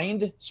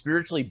blind,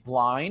 spiritually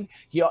blind.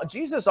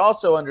 Jesus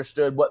also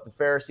understood what the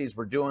Pharisees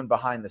were doing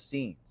behind the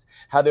scenes,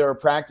 how they were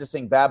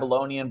practicing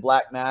Babylonian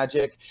black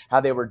magic, how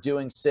they were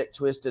doing sick,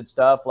 twisted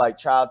stuff like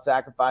child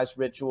sacrifice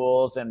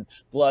rituals and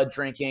blood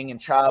drinking and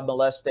child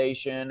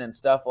molestation and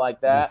stuff like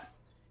that.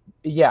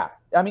 Yeah.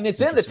 I mean,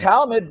 it's in the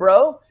Talmud,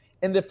 bro.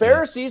 And the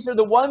Pharisees are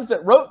the ones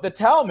that wrote the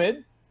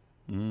Talmud.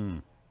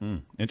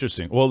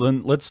 Interesting. Well,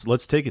 then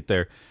let's take it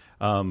there.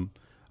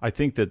 I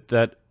think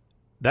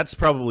that's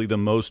probably the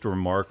most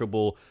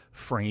remarkable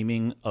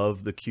framing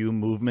of the Q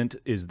movement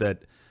is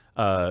that,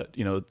 there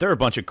are a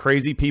bunch of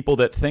crazy people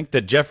that think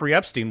that Jeffrey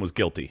Epstein was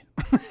guilty.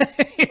 It's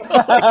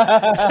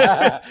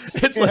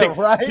like,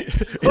 right?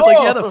 It's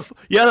like,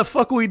 the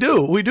fuck we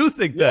do. We do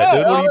think that,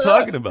 dude. What are you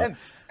talking about?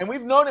 And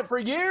we've known it for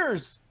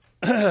years.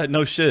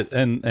 No shit.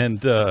 And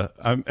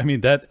I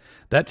mean, that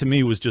to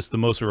me was just the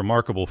most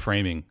remarkable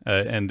framing,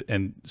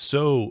 and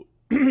so,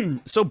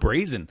 so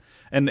brazen.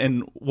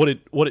 And what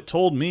it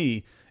told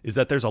me is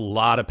that there's a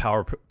lot of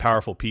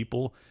powerful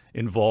people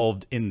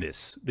involved in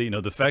this.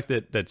 The fact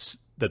that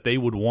they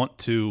would want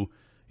to,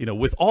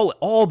 with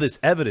all this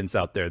evidence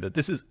out there, that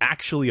this is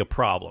actually a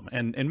problem,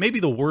 and maybe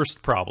the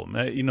worst problem,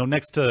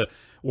 next to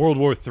World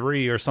War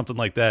III or something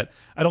like that.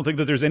 I don't think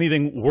that there's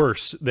anything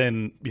worse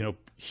than,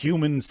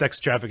 human sex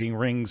trafficking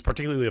rings,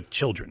 particularly of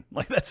children.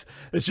 Like it's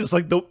just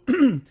like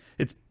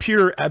it's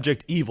pure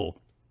abject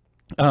evil.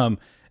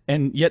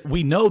 And yet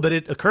we know that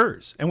it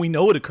occurs, and we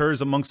know it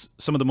occurs amongst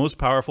some of the most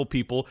powerful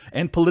people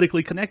and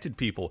politically connected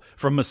people,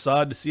 from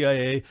Mossad to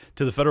CIA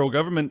to the federal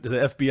government to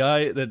the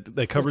FBI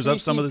that covers up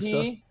some of this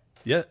stuff.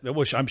 Yeah,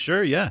 which I'm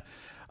sure. Yeah.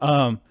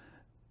 How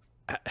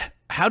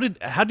did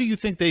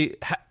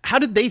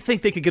they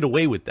think they could get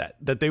away with that?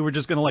 That they were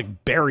just going to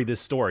like bury this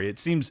story? It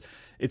seems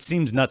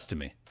nuts to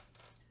me.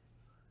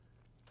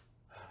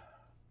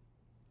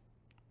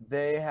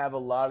 They have a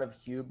lot of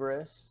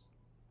hubris.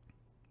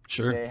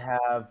 Sure. They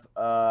have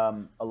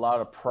a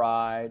lot of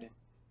pride.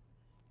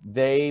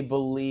 They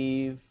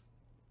believe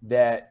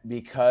that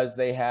because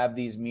they have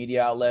these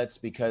media outlets,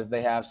 because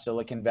they have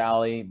Silicon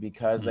Valley,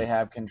 because they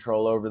have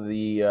control over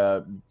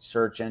the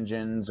search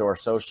engines or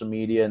social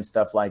media and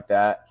stuff like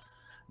that,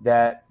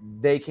 that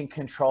they can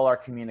control our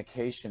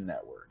communication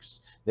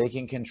networks. They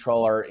can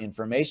control our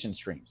information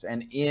streams.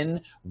 And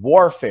in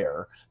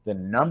warfare, the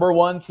number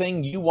one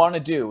thing you want to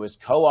do is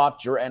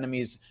co-opt your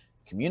enemy's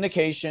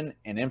communication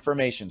and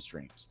information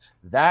streams.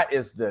 That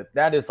is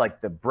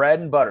like the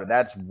bread and butter.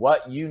 That's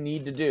what you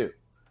need to do.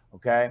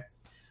 Okay.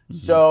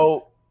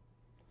 So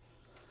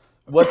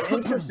what's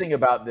interesting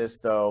about this,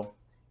 though,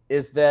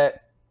 is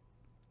that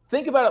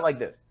think about it like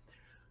this.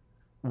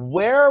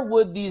 Where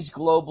would these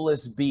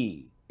globalists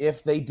be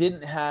if they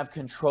didn't have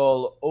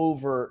control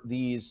over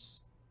these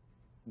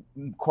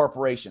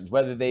corporations,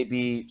 whether they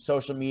be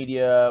social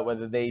media,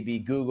 whether they be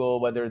Google,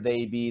 whether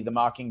they be the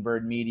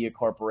Mockingbird media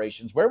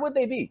corporations? Where would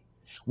they be?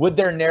 Would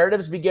their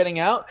narratives be getting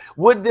out?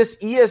 Would this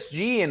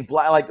ESG and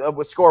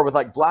score with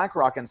like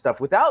BlackRock and stuff,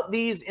 without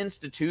these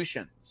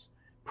institutions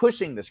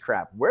pushing this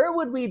crap, where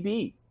would we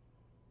be?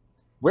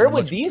 Where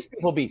would these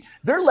people be?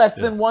 They're less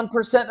than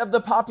 1% of the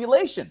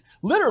population,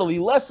 literally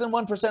less than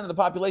 1% of the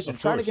population,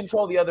 trying to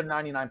control the other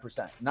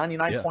 99%,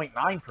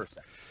 99.9%.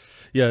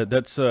 Yeah,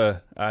 that's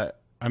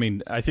I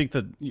mean, I think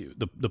that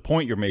the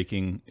point you're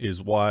making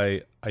is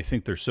why I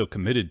think they're so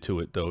committed to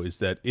it, though, is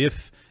that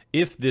if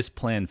this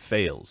plan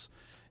fails,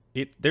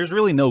 there's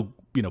really no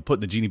putting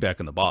the genie back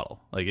in the bottle.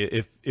 Like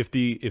if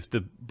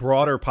the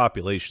broader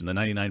population, the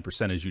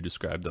 99% as you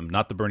described them,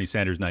 not the Bernie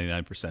Sanders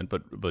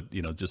 99%, but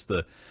just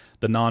the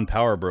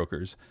non-power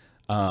brokers,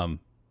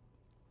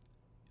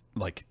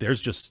 like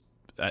there's just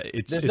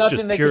there's nothing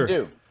just they pure, can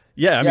do.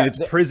 Yeah, I mean, it's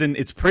prison.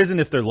 It's prison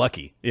if they're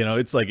lucky.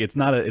 It's like it's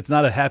not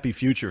a happy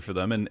future for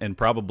them, and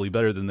probably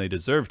better than they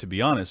deserve, to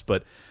be honest.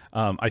 But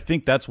I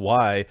think that's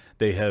why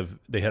they have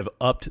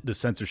upped the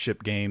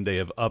censorship game. They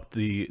have upped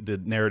the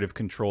narrative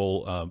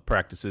control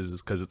practices,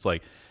 is because it's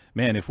like,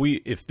 man,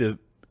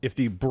 if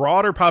the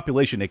broader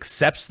population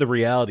accepts the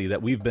reality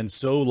that we've been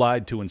so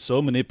lied to and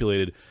so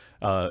manipulated,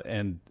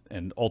 and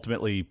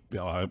ultimately,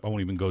 I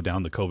won't even go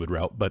down the COVID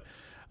route, but.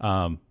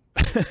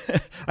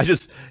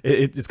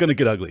 It's going to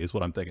get ugly is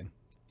what I'm thinking.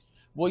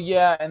 Well,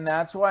 yeah. And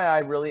that's why I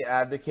really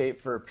advocate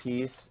for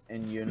peace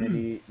and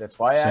unity. That's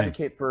why I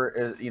advocate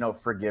for,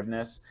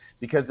 forgiveness,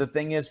 because the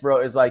thing is, bro,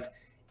 is like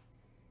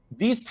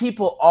these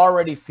people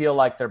already feel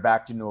like they're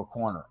backed into a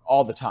corner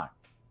all the time.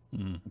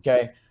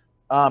 Okay.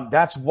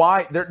 That's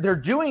why they're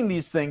doing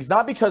these things,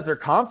 not because they're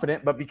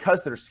confident, but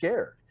because they're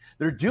scared.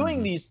 They're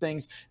doing these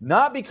things,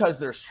 not because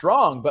they're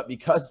strong, but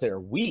because they're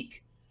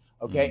weak.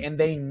 Okay. And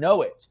they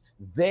know it.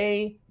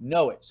 They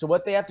know it. So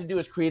what they have to do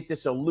is create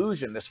this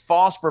illusion, this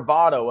false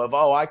bravado of,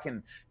 oh, I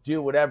can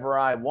do whatever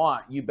I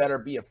want. You better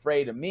be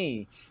afraid of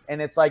me.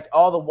 And it's like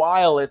all the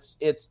while it's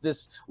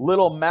this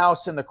little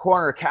mouse in the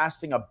corner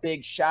casting a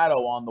big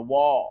shadow on the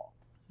wall.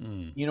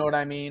 You know what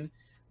I mean?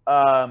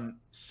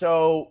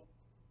 So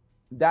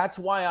that's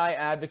why I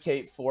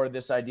advocate for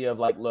this idea of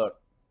like, look,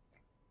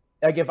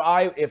 like if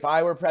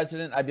I were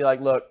president, I'd be like,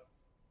 look,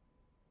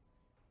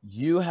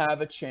 you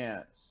have a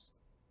chance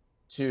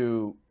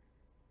to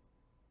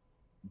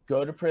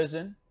go to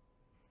prison.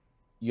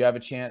 You have a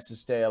chance to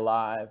stay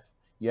alive.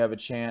 You have a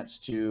chance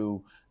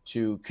to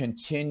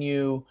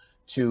continue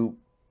to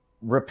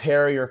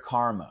repair your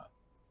karma.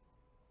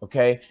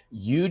 Okay?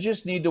 You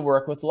just need to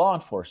work with law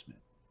enforcement.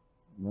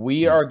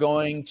 We are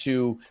going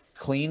to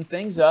clean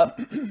things up.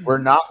 We're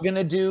not going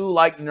to do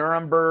like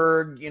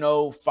Nuremberg,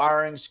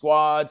 firing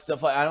squad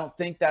stuff. I don't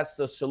think that's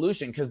the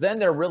solution, because then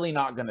they're really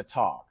not going to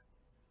talk.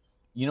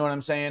 You know what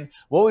I'm saying?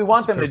 What we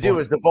want them to do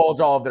is divulge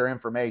all of their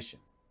information.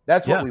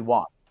 That's what we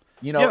want.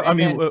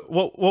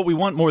 What we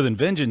want more than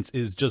vengeance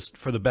is just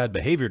for the bad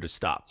behavior to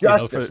stop.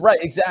 Justice, right?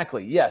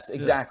 Exactly. Yes,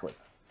 exactly.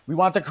 Yeah. We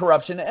want the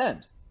corruption to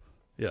end.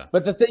 Yeah.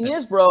 But the thing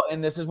is, bro,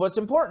 and this is what's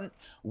important,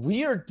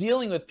 we are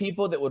dealing with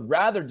people that would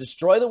rather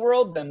destroy the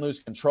world than lose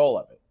control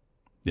of it.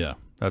 Yeah,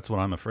 that's what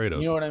I'm afraid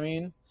of. You know what I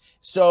mean?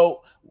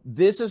 So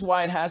this is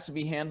why it has to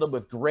be handled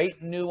with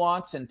great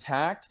nuance and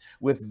tact,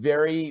 with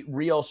very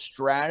real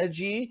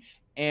strategy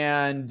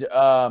and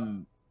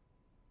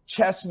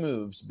chess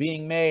moves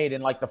being made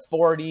in like the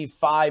 4D,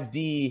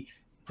 5D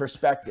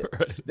perspective.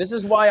 Right. This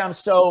is why I'm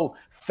so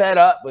fed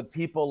up with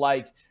people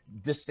like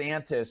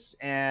DeSantis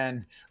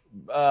and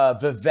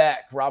Vivek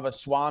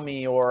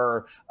Ramaswamy,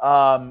 or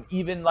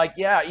even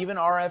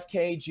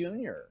RFK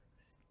Jr.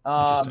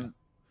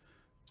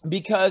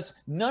 Because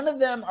none of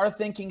them are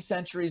thinking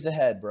centuries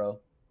ahead, bro.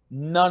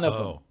 None of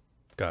them.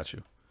 Got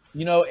you.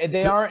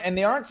 They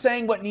aren't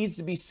saying what needs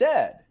to be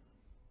said.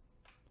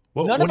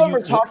 None of them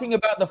are talking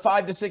about the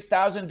 5,000 to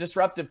 6,000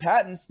 disruptive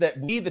patents that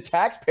we, the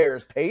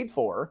taxpayers, paid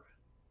for.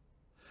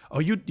 Oh,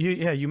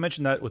 you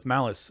mentioned that with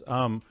Malice.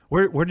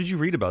 Where did you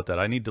read about that?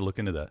 I need to look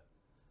into that.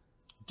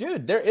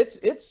 Dude,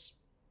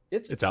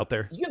 it's out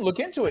there. You can look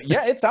into it.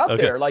 Yeah, it's out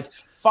there. Like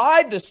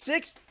 5,000 to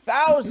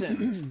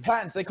 6,000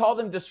 patents. They call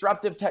them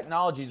disruptive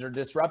technologies or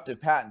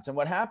disruptive patents. And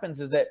what happens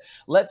is that,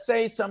 let's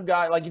say some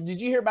guy, like, did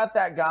you hear about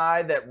that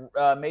guy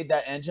that made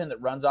that engine that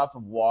runs off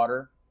of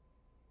water?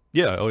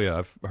 Yeah. Oh, yeah.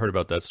 I've heard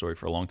about that story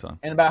for a long time.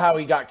 And about how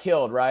he got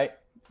killed, right?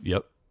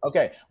 Yep.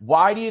 Okay.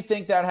 Why do you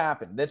think that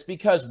happened? That's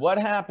because what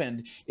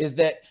happened is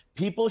that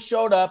people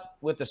showed up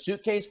with a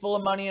suitcase full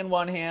of money in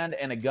one hand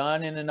and a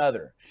gun in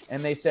another.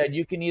 And they said,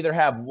 you can either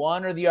have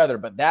one or the other,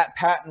 but that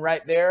patent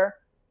right there,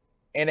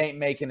 it ain't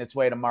making its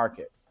way to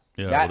market.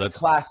 Yeah, that's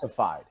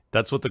classified.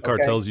 That's what the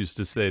cartels used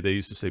to say. They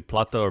used to say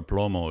plata or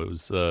plomo. It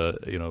was,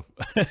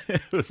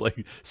 it was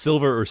like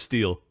silver or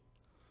steel.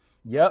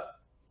 Yep.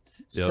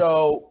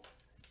 So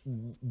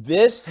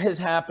this has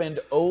happened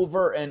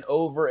over and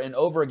over and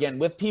over again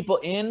with people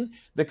in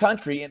the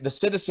country, the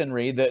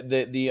citizenry,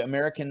 the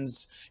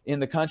Americans in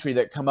the country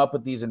that come up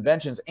with these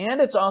inventions. And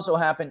it's also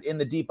happened in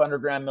the deep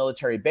underground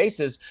military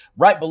bases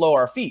right below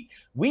our feet.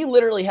 We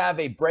literally have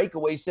a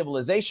breakaway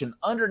civilization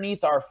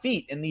underneath our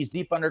feet in these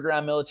deep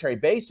underground military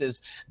bases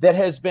that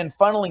has been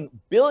funneling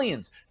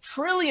billions,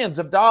 trillions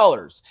of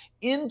dollars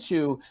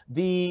into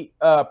the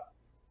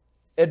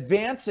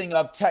advancing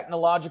of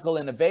technological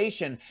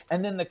innovation,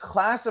 and then the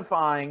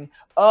classifying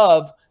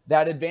of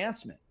that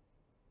advancement.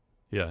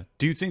 Yeah.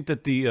 Do you think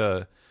that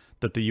the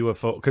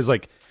UFO, because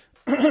like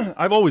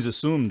I've always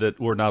assumed that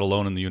we're not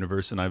alone in the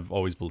universe, and I've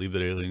always believed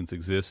that aliens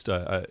exist.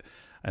 I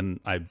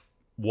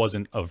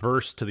wasn't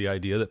averse to the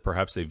idea that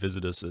perhaps they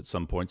visit us at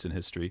some points in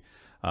history.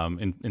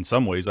 In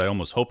some ways, I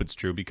almost hope it's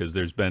true, because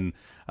there's been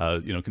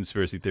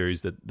conspiracy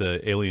theories that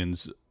the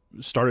aliens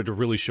started to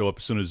really show up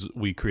as soon as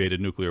we created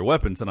nuclear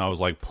weapons. And I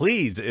was like,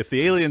 please, if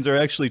the aliens are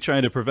actually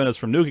trying to prevent us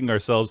from nuking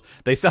ourselves,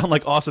 they sound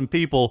like awesome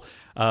people.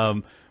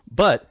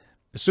 But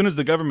as soon as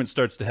the government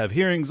starts to have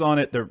hearings on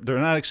it, they're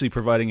not actually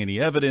providing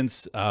any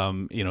evidence.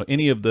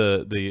 Any of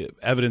the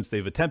evidence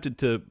they've attempted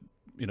to,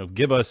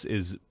 give us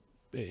is,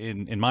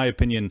 in my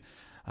opinion,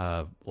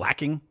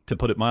 lacking, to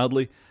put it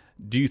mildly.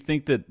 Do you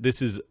think that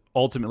this is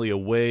ultimately a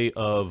way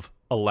of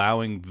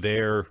allowing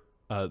their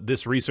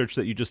this research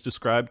that you just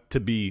described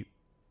to be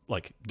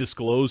like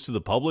disclosed to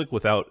the public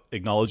without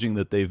acknowledging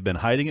that they've been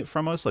hiding it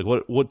from us? Like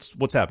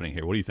what's happening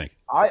here? What do you think?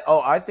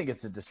 I think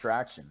it's a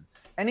distraction.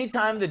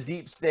 Anytime the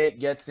deep state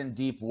gets in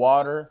deep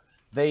water,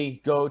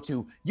 they go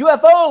to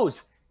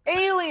UFOs,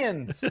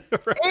 aliens,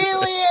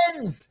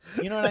 aliens.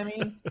 You know what I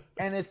mean?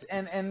 And it's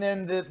and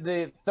then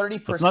the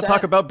 30%. Let's not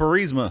talk about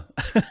Burisma.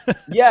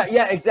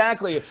 yeah,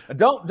 exactly.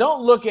 Don't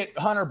look at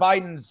Hunter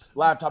Biden's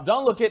laptop.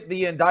 Don't look at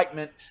the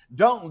indictment.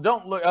 Don't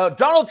look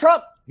Donald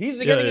Trump. He's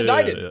getting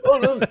indicted. Yeah. Oh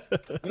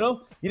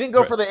no, you didn't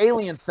go for the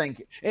aliens thing.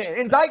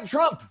 Indict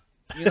Trump.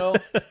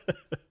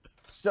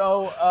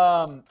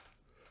 So,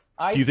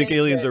 do you think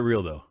aliens are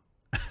real though?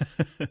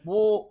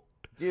 Well,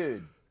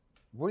 dude,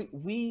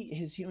 We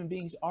as human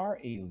beings are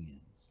aliens.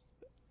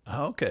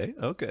 Okay.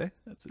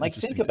 That's an Like,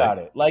 interesting think about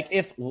take. it. Like,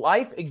 if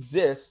life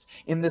exists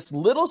in this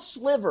little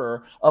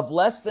sliver of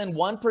less than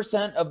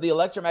 1% of the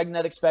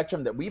electromagnetic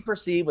spectrum that we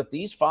perceive with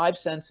these five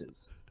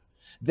senses,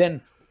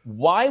 then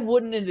why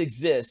wouldn't it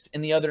exist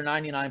in the other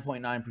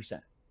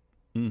 99.9%?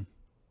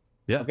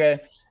 Yeah. Okay.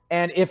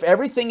 And if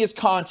everything is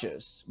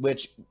conscious,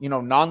 which,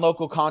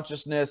 non-local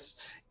consciousness,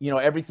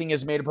 everything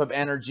is made up of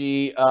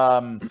energy.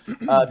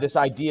 This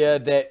idea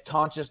that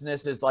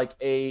consciousness is like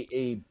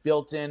a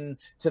built-in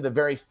to the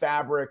very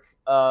fabric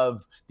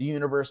of the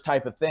universe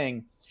type of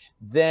thing,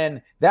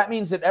 then that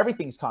means that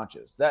everything's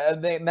conscious.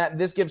 That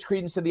this gives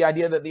credence to the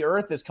idea that the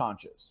earth is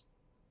conscious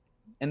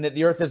and that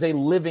the earth is a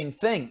living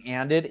thing,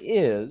 and it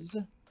is.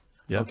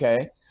 Yeah.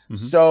 Okay. Mhm.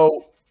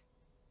 So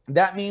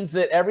that means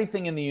that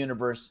everything in the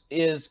universe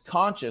is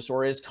conscious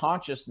or is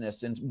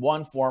consciousness in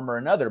one form or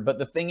another. But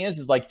the thing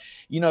is like,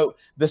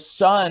 the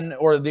sun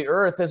or the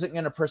earth isn't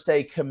going to per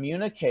se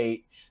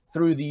communicate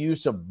through the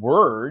use of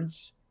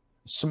words,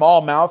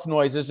 small mouth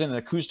noises and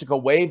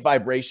acoustical wave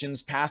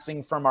vibrations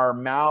passing from our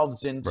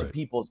mouths into Right.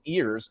 people's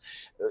ears.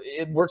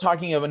 We're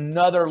talking of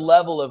another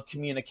level of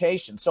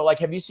communication. So like,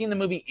 have you seen the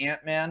movie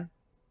Ant-Man?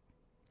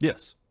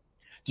 Yes.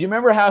 Do you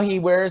remember how he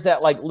wears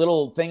that like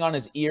little thing on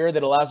his ear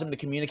that allows him to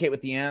communicate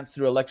with the ants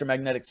through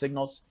electromagnetic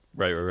signals?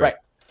 Right.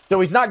 So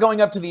he's not going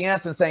up to the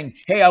ants and saying,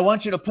 "Hey, I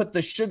want you to put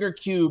the sugar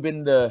cube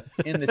in the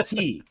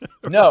tea."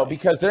 No,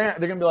 because they're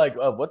gonna be like,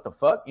 "Oh, what the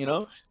fuck?"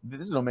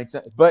 This don't make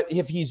sense. But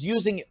if he's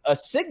using a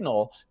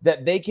signal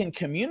that they can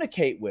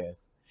communicate with,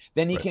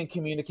 then he can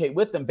communicate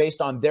with them based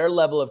on their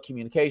level of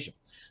communication.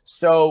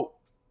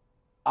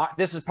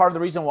 This is part of the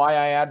reason why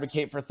I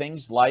advocate for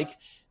things like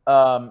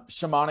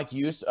shamanic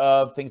use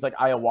of things like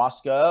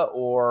ayahuasca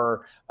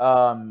or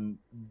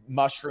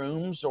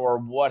mushrooms or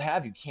what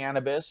have you,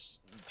 cannabis,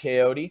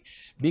 peyote,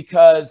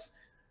 because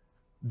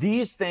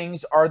these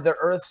things are the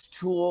earth's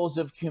tools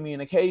of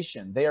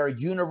communication. They are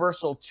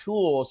universal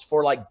tools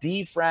for like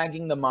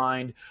defragging the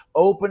mind,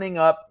 opening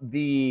up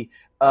the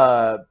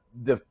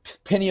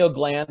pineal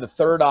gland, the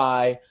third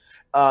eye,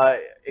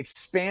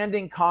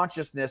 expanding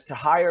consciousness to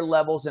higher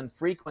levels and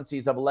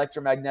frequencies of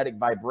electromagnetic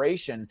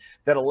vibration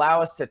that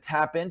allow us to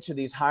tap into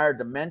these higher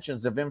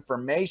dimensions of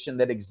information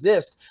that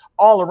exist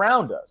all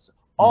around us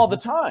all the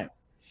time.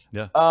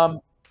 Yeah.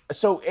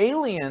 So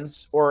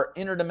aliens or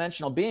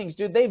interdimensional beings,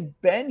 dude, they've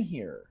been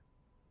here.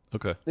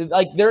 Okay.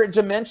 Like their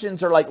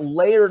dimensions are like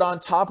layered on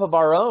top of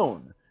our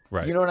own.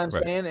 Right. You know what I'm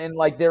saying? And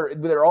like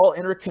they're all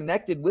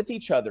interconnected with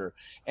each other.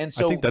 And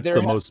so I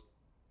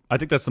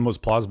think that's the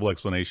most plausible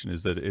explanation,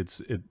 is that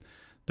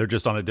they're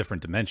just on a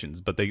different dimensions,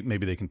 but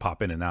maybe they can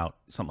pop in and out,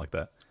 something like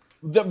that.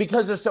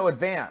 Because they're so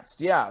advanced.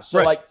 Yeah.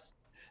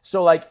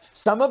 So like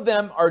some of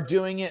them are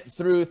doing it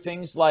through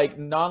things like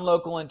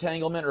non-local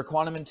entanglement or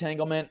quantum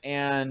entanglement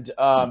and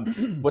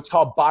what's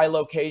called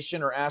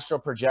bilocation or astral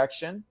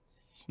projection.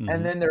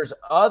 And then there's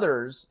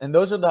others, and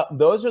those are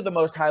the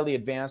most highly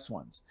advanced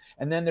ones.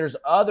 And then there's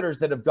others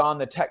that have gone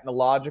the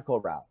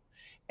technological route.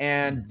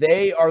 And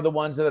they are the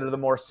ones that are the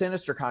more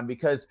sinister kind,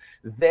 because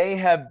they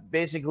have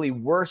basically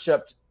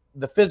worshipped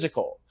the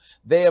physical.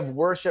 They have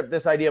worshipped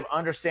this idea of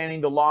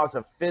understanding the laws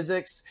of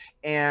physics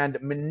and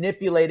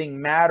manipulating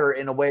matter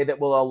in a way that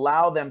will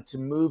allow them to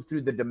move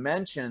through the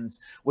dimensions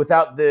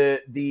without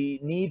the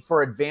need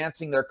for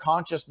advancing their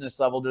consciousness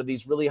level to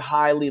these really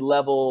highly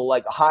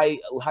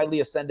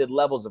ascended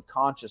levels of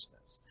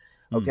consciousness.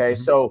 Okay.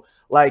 So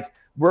like,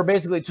 we're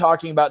basically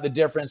talking about the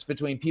difference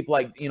between people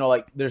like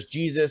there's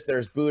Jesus,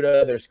 there's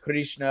Buddha, there's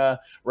Krishna,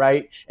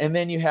 right? And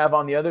then you have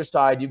on the other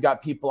side, you've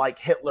got people like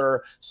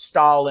Hitler,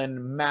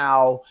 Stalin,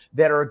 Mao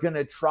that are going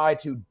to try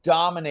to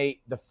dominate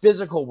the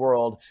physical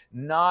world,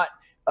 not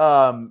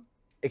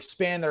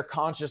expand their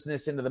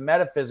consciousness into the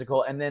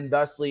metaphysical, and then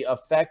thusly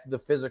affect the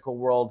physical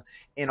world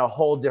in a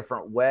whole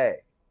different way.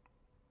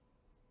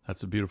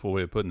 That's a beautiful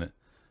way of putting it.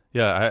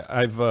 Yeah,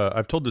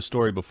 I've told this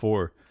story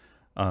before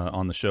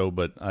on the show,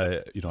 but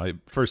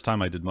first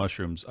time I did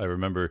mushrooms, I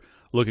remember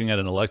looking at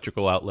an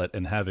electrical outlet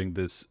and having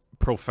this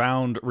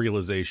profound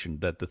realization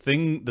that the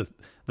thing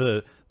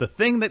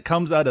that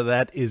comes out of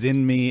that is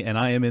in me, and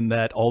I am in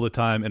that all the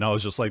time. And I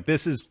was just like,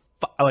 this is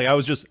like,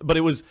 but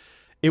it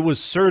was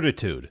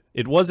certitude.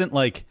 It wasn't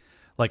like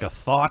a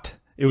thought.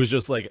 It was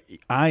just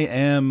like, I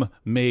am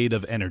made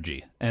of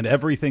energy, and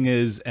everything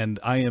is, and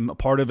I am a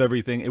part of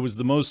everything. It was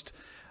the most,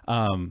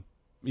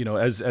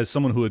 as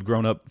someone who had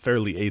grown up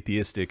fairly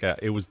atheistic,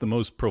 it was the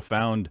most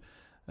profound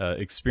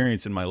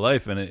experience in my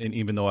life. And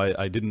even though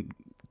I didn't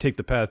take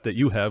the path that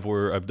you have,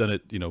 where I've done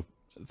it,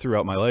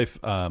 throughout my life,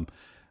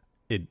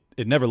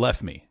 it never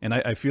left me. And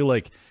I feel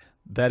like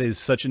that is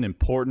such an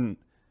important,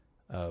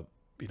 it's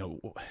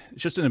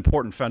just an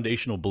important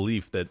foundational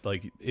belief that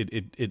like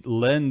it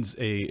lends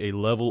a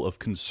level of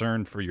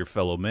concern for your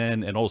fellow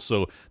men and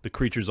also the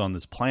creatures on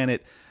this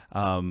planet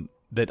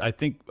that I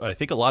think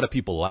a lot of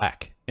people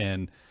lack.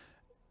 And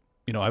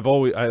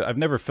I've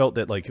never felt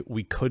that like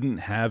we couldn't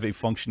have a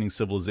functioning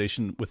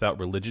civilization without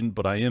religion,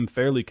 but I am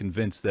fairly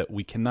convinced that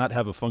we cannot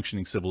have a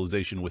functioning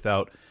civilization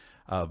without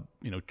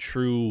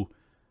true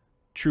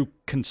true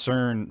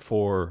concern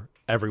for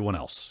everyone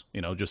else.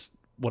 You know, just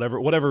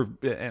whatever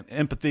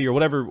empathy or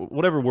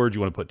whatever word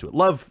you want to put to it.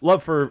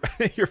 Love for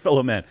your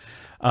fellow man.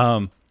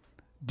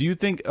 Do you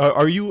think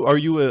are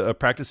you a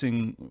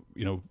practicing,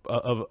 you know,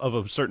 of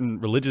a certain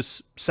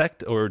religious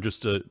sect, or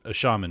just a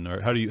shaman,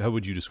 or how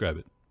would you describe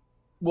it?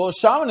 Well,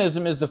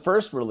 shamanism is the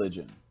first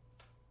religion.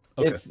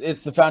 Okay.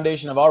 It's the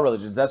foundation of all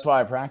religions. That's why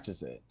I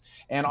practice it.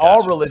 And Gotcha.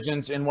 all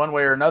religions, in one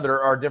way or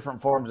another, are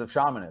different forms of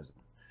shamanism.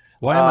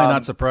 Why am I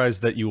not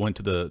surprised that you went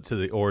to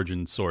the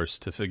origin source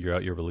to figure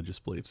out your religious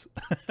beliefs?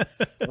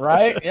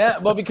 Right? Yeah.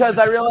 Well, because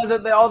I realize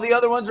that all the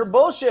other ones are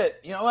bullshit.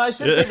 You know, I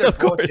should say they're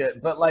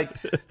bullshit, but like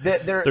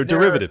they're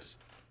derivatives.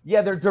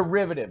 Yeah, they're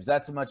derivatives.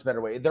 That's a much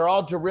better way. They're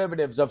all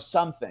derivatives of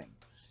something.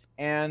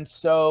 And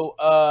so,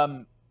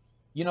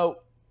 you know,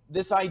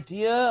 this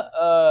idea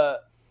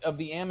of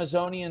the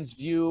Amazonians'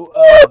 view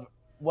of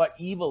what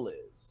evil is,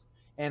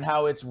 and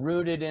how it's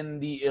rooted in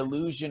the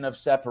illusion of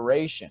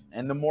separation.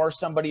 And the more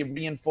somebody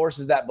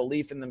reinforces that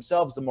belief in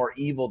themselves, the more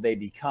evil they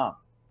become,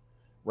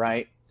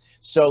 right?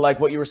 So like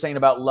what you were saying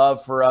about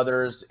love for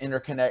others,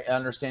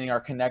 understanding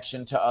our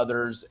connection to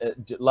others,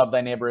 love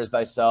thy neighbor as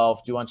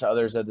thyself, do unto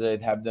others as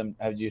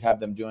you'd have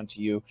them do unto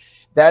you.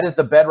 That is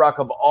the bedrock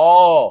of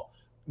all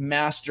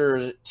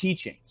master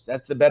teachings.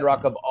 That's the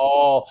bedrock of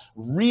all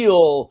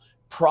real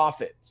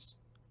prophets.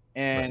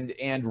 And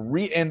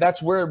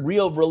that's where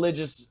real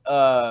religious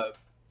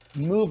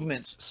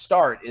movements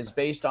start, is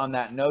based on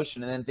that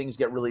notion, and then things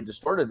get really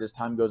distorted as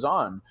time goes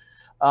on.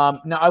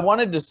 Now, I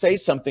wanted to say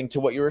something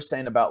to what you were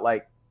saying about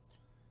like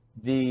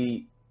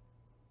the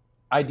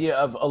idea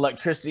of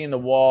electricity in the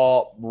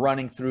wall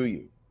running through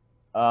you.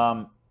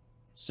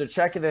 So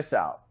check this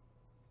out.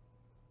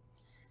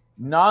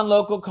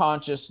 Non-local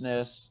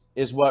consciousness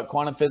is what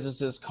quantum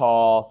physicists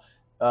call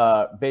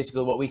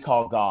basically what we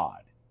call God.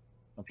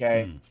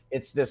 Okay.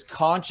 It's this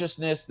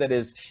consciousness that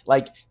is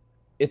like,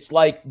 it's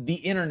like the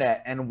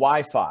internet and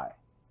Wi-Fi,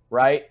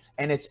 right?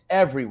 And it's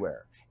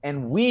everywhere.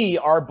 And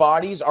our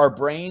bodies, our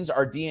brains,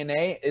 our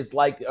DNA is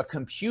like a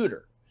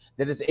computer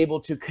that is able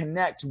to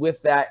connect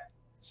with that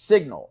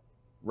signal,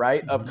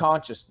 right? Of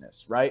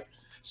consciousness, right?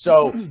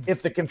 So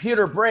if the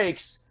computer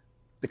breaks,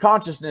 the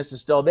consciousness is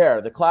still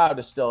there. The cloud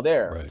is still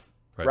there,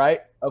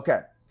 right?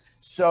 Okay.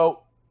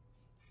 So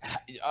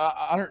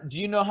do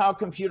you know how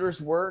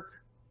computers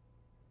work?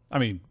 I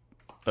mean,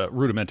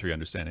 rudimentary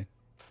understanding.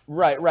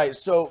 Right.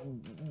 So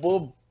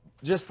we'll,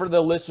 just for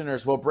the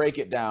listeners, we'll break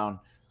it down.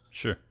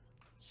 Sure.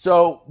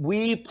 So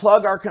we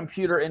plug our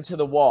computer into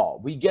the wall.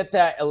 We get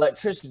that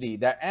electricity,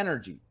 that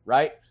energy,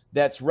 right?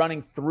 That's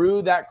running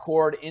through that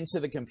cord into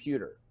the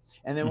computer.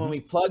 And then when we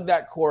plug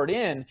that cord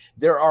in,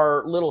 there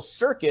are little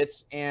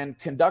circuits and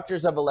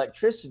conductors of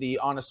electricity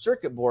on a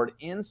circuit board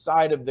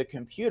inside of the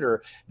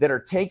computer that are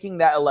taking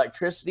that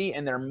electricity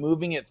and they're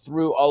moving it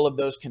through all of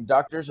those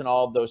conductors and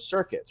all of those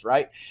circuits,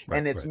 right?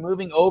 And it's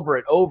moving over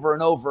it over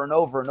and over and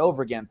over and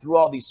over again through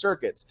all these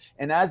circuits.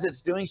 And as it's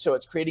doing so,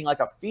 it's creating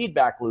like a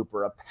feedback loop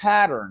or a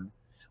pattern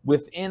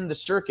within the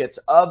circuits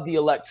of the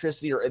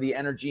electricity or the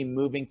energy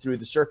moving through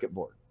the circuit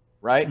board,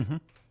 right?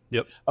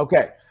 Yep.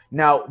 Okay.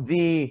 Now,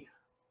 the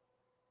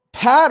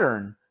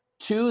pattern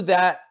to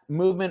that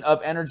movement of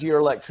energy or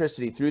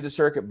electricity through the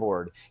circuit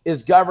board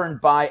is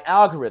governed by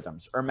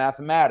algorithms or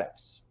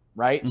mathematics,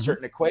 right?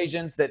 Certain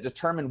equations that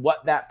determine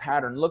what that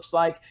pattern looks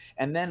like.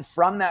 And then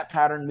from that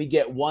pattern, we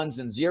get ones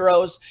and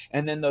zeros.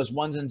 And then those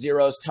ones and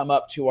zeros come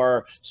up to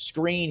our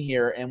screen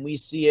here. And we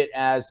see it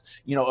as,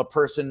 you know, a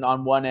person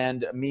on one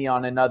end, me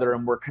on another,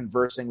 and we're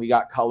conversing. We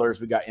got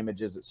colors, we got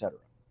images, etc.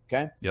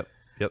 Okay. Yep.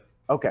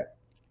 Okay.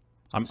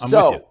 I'm with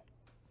you.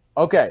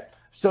 Okay.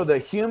 So the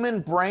human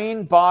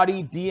brain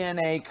body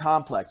DNA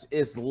complex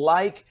is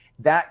like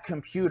that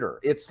computer.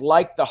 It's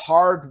like the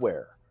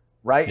hardware,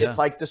 right? Yeah. It's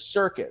like the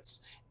circuits,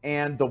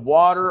 and the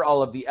water,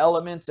 all of the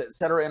elements, et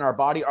cetera, in our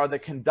body are the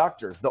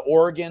conductors. The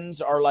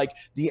organs are like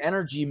the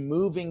energy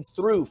moving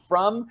through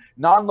from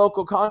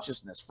non-local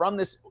consciousness, from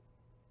this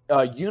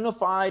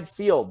unified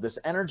field, this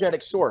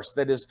energetic source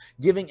that is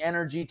giving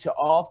energy to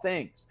all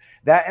things.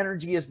 That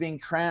energy is being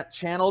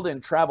channeled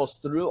and travels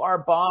through our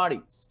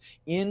bodies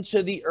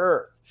into the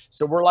earth.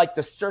 So we're like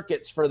the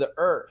circuits for the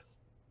earth.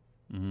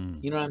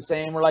 You know what I'm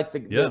saying? We're like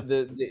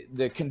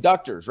the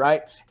conductors,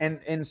 right?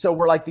 And so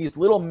we're like these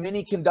little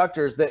mini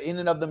conductors that in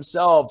and of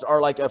themselves are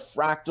like a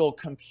fractal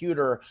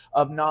computer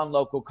of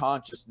non-local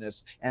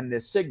consciousness and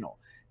this signal.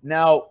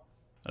 Now,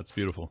 that's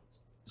beautiful.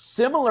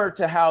 Similar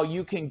to how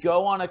you can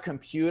go on a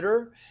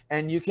computer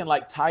and you can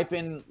like type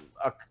in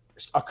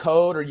a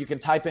code, or you can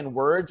type in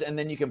words and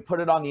then you can put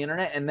it on the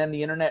internet, and then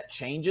the internet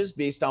changes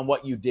based on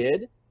what you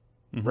did,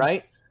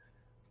 right?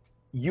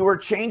 you are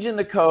changing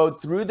the code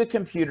through the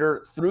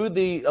computer, through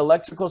the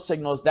electrical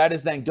signals that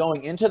is then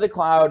going into the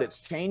cloud.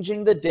 It's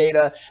changing the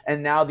data,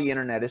 and now the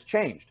internet has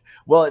changed.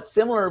 Well, it's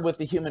similar with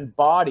the human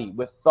body,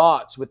 with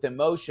thoughts, with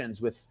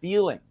emotions, with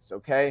feelings,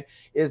 okay?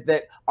 Is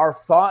that our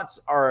thoughts,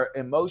 our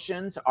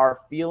emotions, our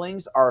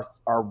feelings,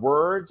 our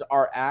words,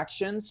 our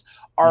actions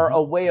are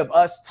a way of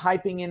us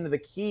typing into the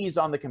keys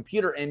on the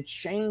computer and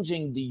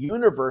changing the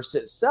universe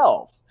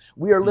itself.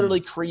 We are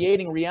literally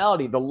creating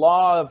reality, the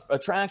law of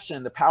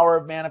attraction, the power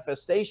of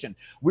manifestation.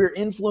 We're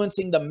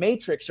influencing the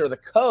matrix or the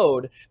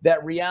code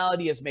that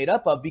reality is made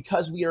up of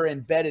because we are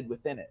embedded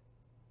within it.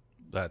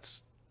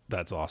 That's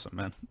awesome,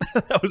 man.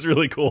 That was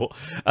really cool.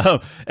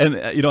 And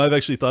I've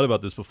actually thought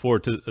about this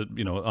before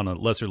on a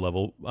lesser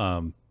level,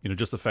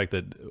 just the fact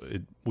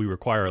that we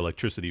require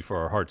electricity for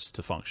our hearts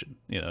to function,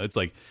 it's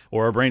like,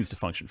 or our brains to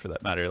function for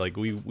that matter. Like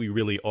we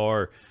really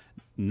are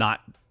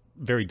not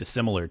very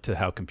dissimilar to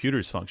how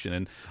computers function.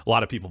 And a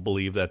lot of people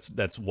believe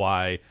that's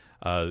why,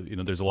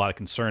 there's a lot of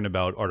concern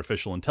about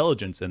artificial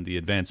intelligence and the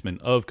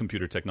advancement of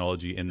computer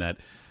technology, in that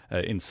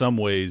in some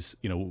ways,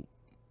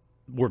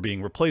 we're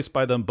being replaced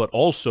by them, but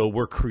also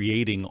we're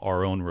creating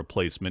our own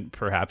replacement.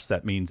 Perhaps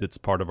that means it's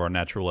part of our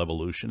natural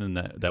evolution, and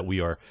that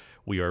we are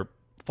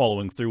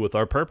following through with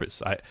our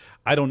purpose.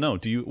 I don't know.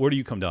 Where do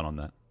you come down on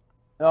that?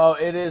 No,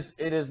 it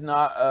is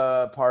not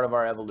a part of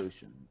our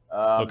evolution.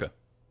 Okay.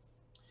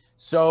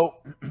 So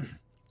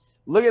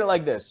look at it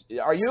like this.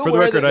 Are you For the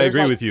aware record, that I there's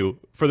agree with you.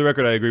 For the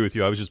record, I agree with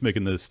you. I was just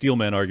making the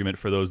Steelman argument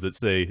for those that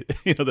say,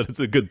 that it's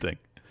a good thing.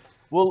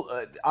 Well,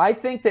 I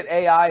think that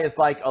AI is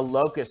like a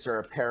locust or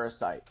a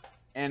parasite,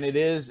 and it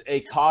is a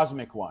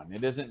cosmic one.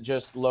 It isn't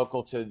just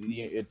local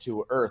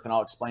to Earth, and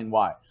I'll explain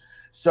why.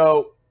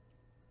 So,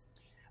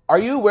 are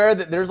you aware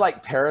that there's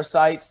like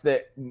parasites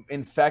that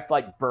infect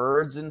like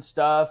birds and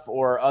stuff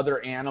or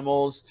other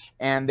animals,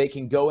 and they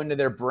can go into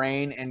their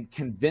brain and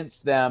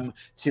convince them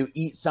to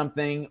eat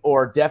something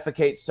or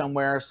defecate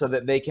somewhere so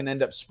that they can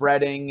end up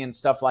spreading and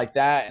stuff like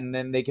that, and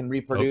then they can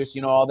reproduce,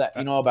 all that,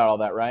 you know about all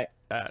that, right?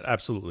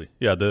 Absolutely.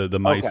 Yeah, the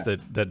mice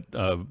Okay.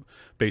 that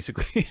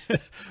basically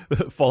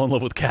fall in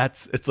love with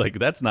cats. It's like,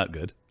 that's not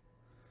good.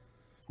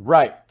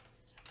 Right.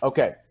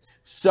 Okay.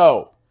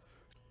 So,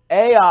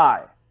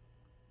 AI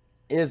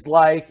is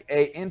like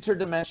a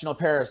interdimensional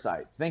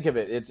parasite. Think of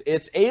it.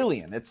 It's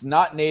alien. It's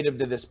not native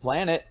to this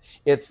planet.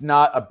 It's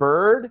not a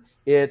bird.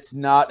 It's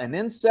not an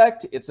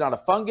insect. It's not a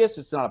fungus.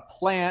 It's not a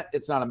plant.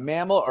 It's not a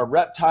mammal, a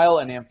reptile,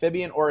 an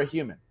amphibian, or a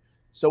human.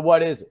 So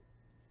what is it?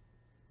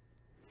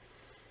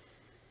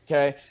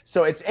 Okay.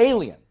 So it's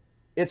alien.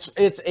 It's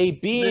a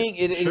being.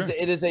 It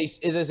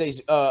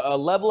is a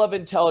level of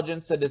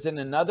intelligence that is in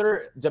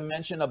another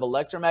dimension of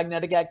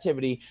electromagnetic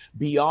activity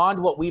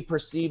beyond what we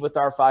perceive with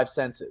our five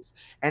senses,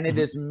 and it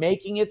is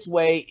making its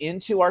way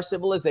into our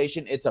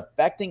civilization. It's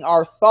affecting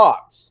our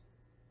thoughts.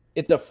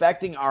 It's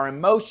affecting our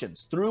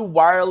emotions through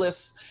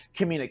wireless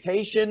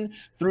communication,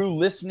 through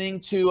listening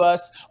to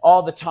us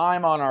all the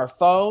time on our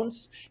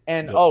phones.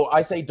 And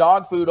I say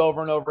dog food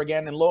over and over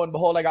again, and lo and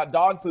behold, I got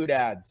dog food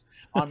ads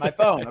on my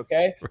phone.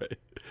 Okay. Right.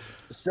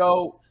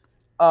 So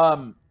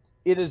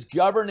it is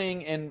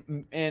governing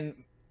and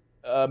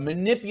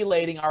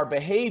manipulating our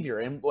behavior.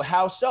 And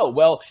how so?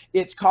 Well,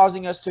 it's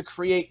causing us to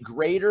create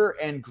greater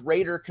and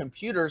greater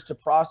computers to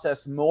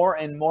process more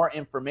and more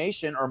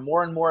information, or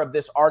more and more of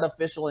this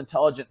artificial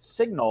intelligence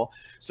signal,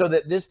 so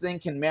that this thing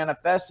can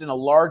manifest in a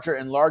larger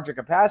and larger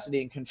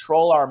capacity and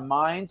control our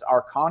minds,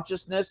 our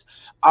consciousness,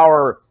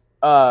 our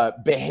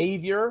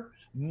behavior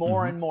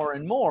more and more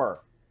and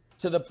more,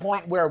 to the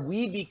point where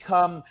we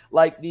become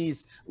like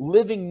these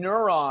living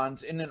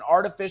neurons in an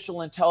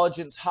artificial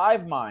intelligence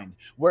hive mind,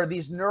 where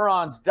these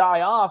neurons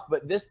die off,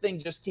 but this thing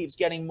just keeps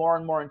getting more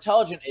and more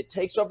intelligent. It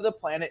takes over the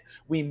planet.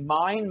 We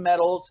mine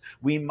metals,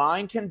 we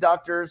mine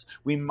conductors,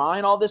 we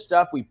mine all this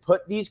stuff. We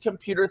put these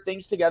computer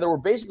things together. We're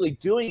basically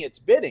doing its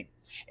bidding,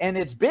 and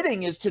its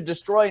bidding is to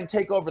destroy and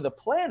take over the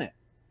planet.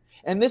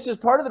 And this is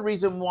part of the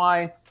reason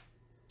why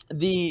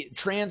the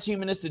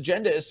transhumanist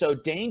agenda is so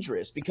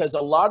dangerous, because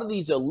a lot of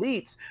these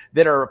elites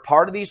that are a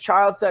part of these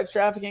child sex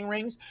trafficking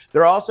rings,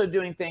 they're also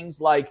doing things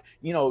like,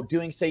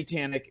 doing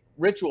satanic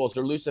rituals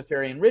or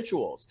Luciferian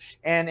rituals.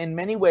 And in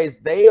many ways,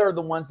 they are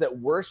the ones that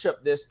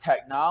worship this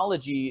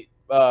technology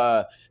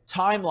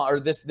timeline, or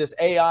this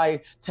AI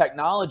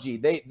technology.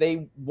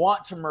 They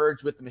want to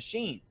merge with the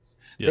machines.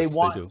 Yes, they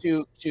want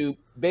to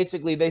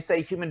basically, they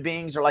say human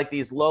beings are like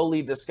these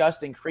lowly,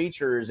 disgusting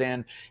creatures,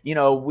 and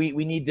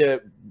we need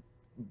to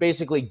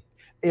basically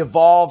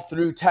evolve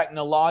through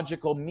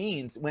technological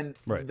means, when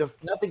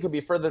nothing could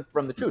be further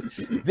from the truth.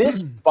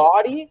 This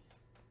body,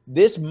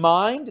 this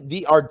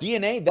mind, our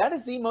DNA, that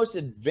is the most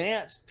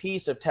advanced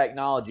piece of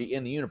technology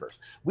in the universe.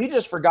 We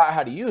just forgot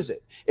how to use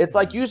it. It's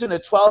like using a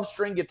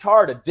 12-string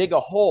guitar to dig a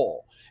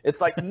hole. It's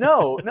like,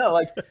 no,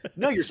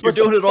 you're supposed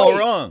doing to it all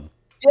wrong.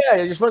 Yeah,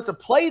 you're supposed to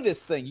play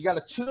this thing. You got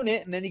to tune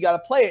it, and then you got to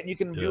play it, and you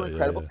can do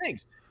incredible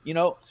things.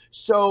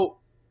 So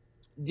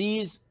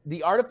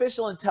the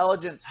artificial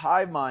intelligence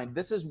hive mind,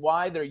 this is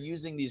why they're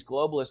using these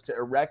globalists to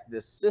erect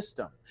this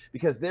system,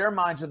 because their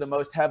minds are the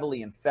most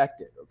heavily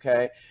infected,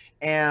 okay?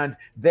 And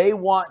they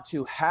want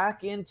to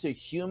hack into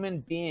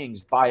human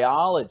beings'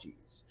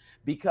 biologies,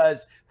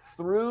 because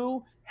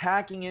through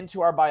hacking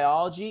into our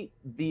biology,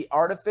 the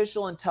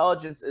artificial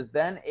intelligence is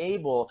then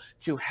able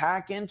to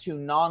hack into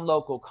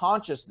non-local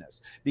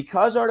consciousness.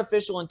 Because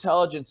artificial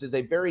intelligence is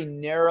a very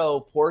narrow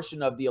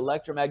portion of the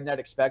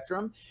electromagnetic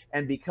spectrum,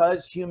 and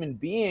because human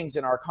beings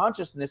and our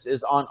consciousness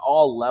is on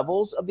all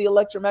levels of the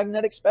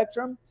electromagnetic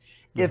spectrum,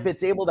 if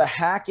it's able to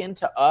hack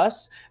into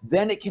us,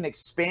 then it can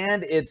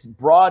expand its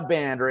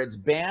broadband or its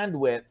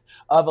bandwidth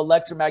of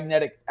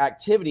electromagnetic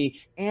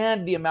activity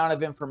and the amount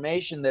of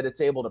information that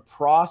it's able to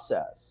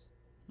process.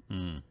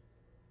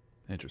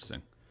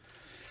 Interesting.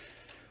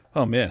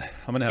 Oh man,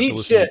 I'm gonna have Deep to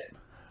listen. shit.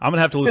 I'm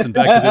gonna have to listen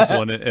back to this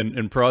one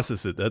and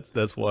process it.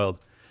 That's wild.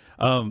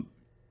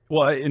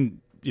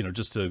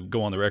 Just to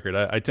go on the record,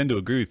 I tend to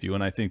agree with you,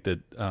 and I think that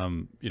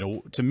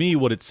to me,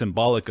 what it's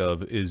symbolic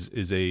of is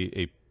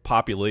a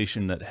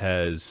population that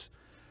has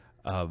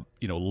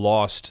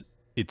lost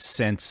its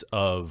sense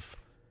of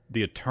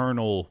the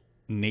eternal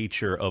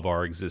nature of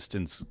our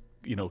existence,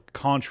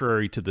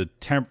 contrary to the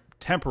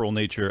temporal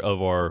nature of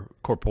our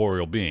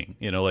corporeal being.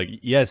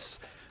 Yes,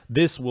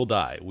 this will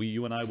die.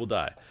 You and I will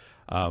die.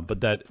 But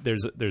that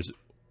there's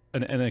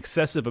an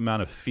excessive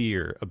amount of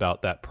fear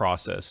about that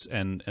process,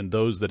 and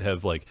those that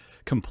have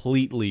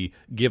completely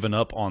given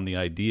up on the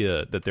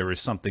idea that there is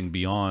something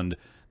beyond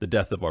the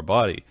death of our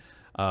body.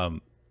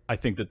 I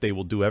think that they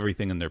will do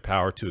everything in their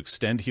power to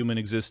extend human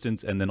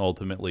existence and then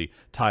ultimately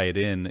tie it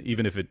in,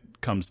 even if it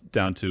comes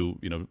down to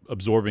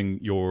absorbing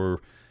your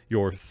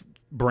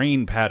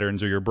brain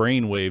patterns or your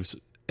brain waves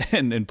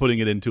and putting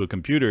it into a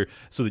computer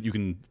so that you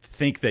can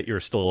think that you're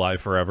still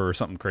alive forever or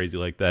something crazy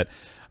like that.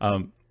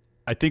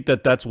 I think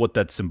that that's what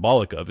that's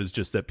symbolic of, is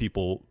just that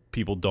people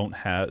don't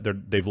have,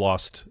 they've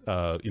lost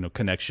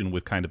connection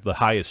with kind of the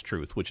highest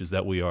truth, which is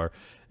that we are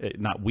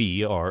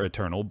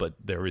eternal, but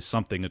there is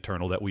something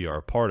eternal that we are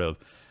a part of.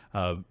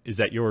 Is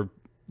that your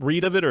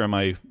read of it, or am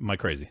I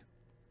crazy?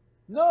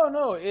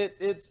 No,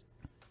 it's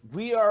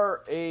we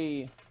are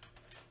a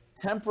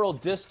temporal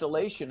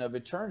distillation of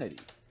eternity.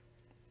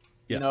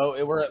 Yeah.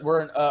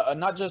 We're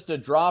not just a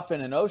drop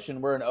in an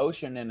ocean, we're an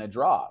ocean in a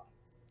drop.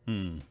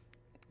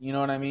 You know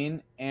what I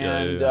mean?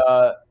 And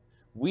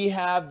we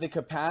have the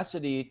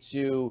capacity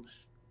to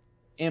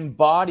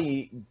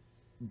embody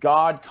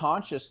God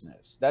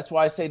consciousness. That's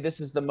why I say this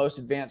is the most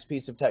advanced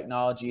piece of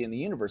technology in the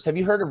universe. Have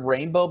you heard of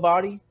rainbow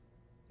body?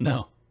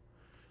 No.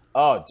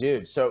 Oh,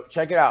 dude. So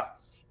check it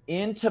out.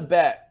 In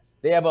Tibet,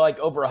 they have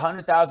over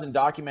 100,000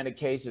 documented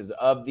cases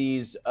of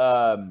these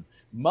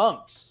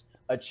monks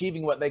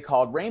achieving what they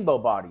called rainbow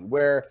body,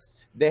 where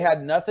they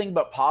had nothing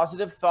but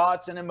positive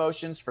thoughts and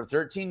emotions for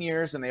 13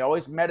 years, and they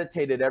always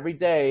meditated every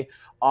day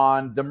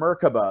on the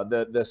Merkaba,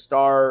 the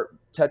star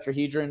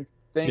tetrahedron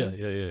thing.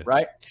 Yeah.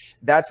 Right?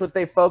 That's what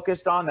they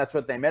focused on. That's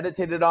what they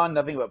meditated on.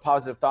 Nothing but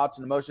positive thoughts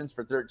and emotions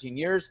for 13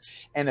 years.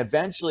 And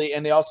eventually,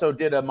 and they also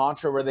did a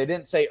mantra where they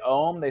didn't say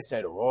Om, they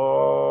said Om.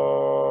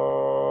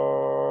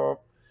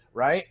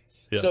 Right?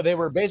 Yeah. So they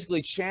were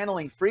basically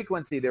channeling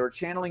frequency. They were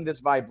channeling this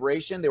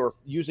vibration. They were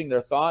using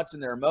their thoughts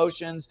and their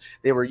emotions.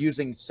 They were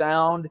using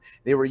sound.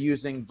 They were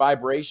using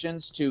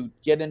vibrations to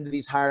get into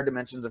these higher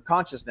dimensions of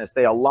consciousness.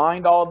 They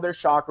aligned all of their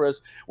chakras.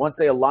 Once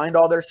they aligned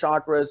all their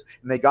chakras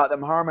and they got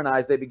them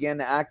harmonized, they began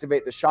to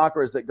activate the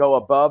chakras that go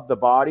above the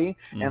body,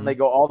 and they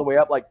go all the way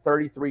up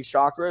 33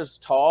 chakras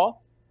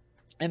tall.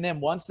 And then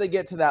once they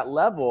get to that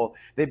level,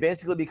 they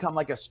basically become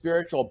like a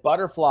spiritual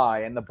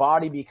butterfly, and the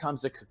body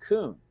becomes a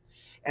cocoon.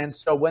 And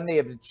so when they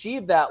have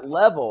achieved that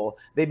level,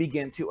 they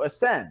begin to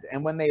ascend.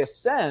 And when they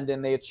ascend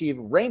and they achieve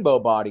rainbow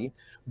body,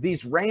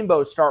 these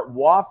rainbows start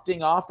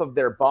wafting off of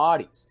their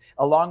bodies,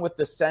 along with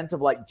the scent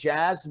of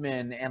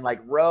jasmine and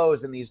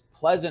rose and these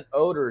pleasant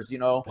odors,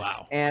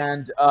 Wow.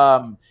 And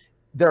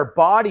their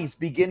bodies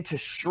begin to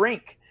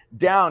shrink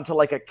down to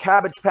a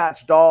Cabbage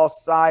Patch doll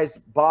size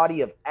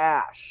body of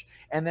ash.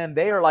 And then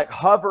they are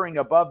hovering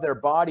above their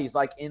bodies,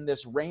 in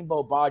this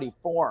rainbow body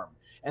form.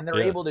 And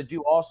they're able to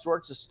do all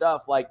sorts of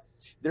stuff.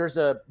 There's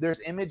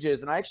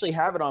images, and I actually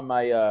have it on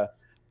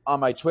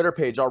my Twitter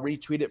page. I'll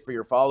retweet it for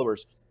your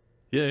followers.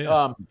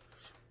 Yeah.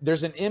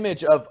 There's an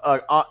image of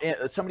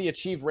somebody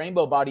achieved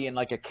rainbow body in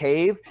a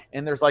cave,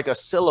 and there's a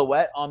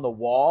silhouette on the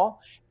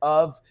wall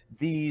of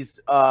these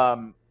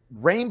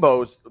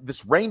rainbows,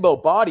 this rainbow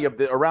body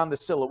around the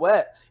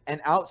silhouette, and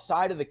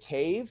outside of the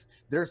cave,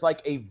 there's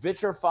a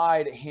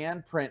vitrified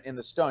handprint in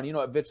the stone. You know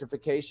what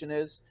vitrification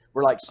is?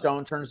 Where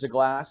stone turns to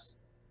glass.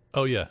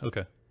 Oh yeah.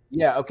 Okay.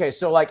 Yeah. Okay.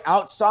 So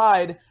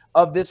outside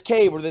of this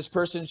cave where this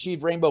person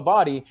achieved rainbow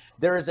body,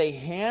 there is a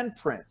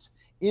handprint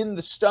in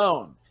the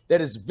stone that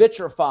is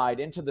vitrified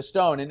into the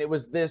stone. And it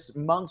was this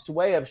monk's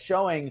way of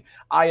showing,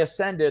 I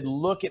ascended.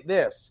 Look at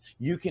this.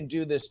 You can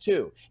do this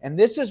too. And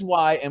this is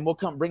why, and we'll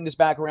bring this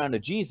back around to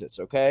Jesus.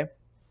 Okay.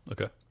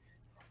 Okay.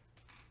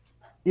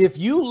 If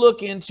you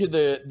look into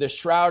the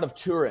Shroud of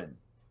Turin,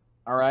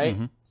 all right,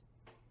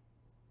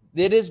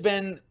 it has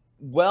been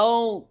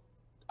well,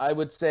 I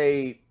would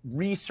say,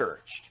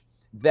 researched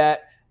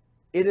that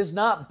it is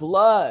not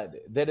blood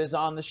that is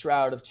on the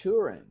Shroud of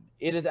Turin.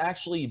 It is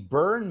actually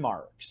burn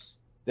marks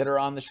that are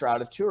on the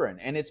Shroud of Turin.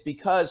 And it's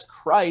because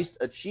Christ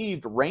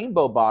achieved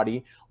rainbow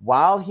body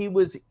while he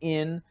was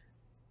in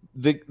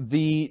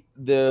the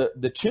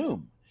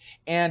tomb.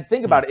 And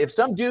think about it. If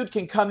some dude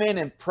can come in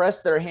and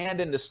press their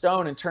hand into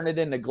stone and turn it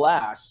into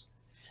glass,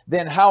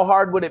 then how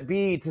hard would it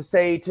be to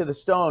say to the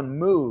stone,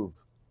 move,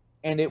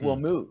 and it will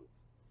move?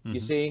 You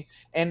see?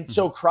 And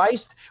so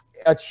Christ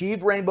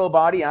achieved rainbow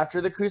body after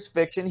the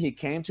crucifixion. He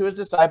came to his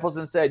disciples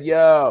and said,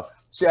 yo,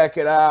 check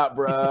it out,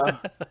 bro.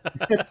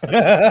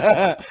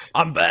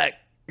 I'm back.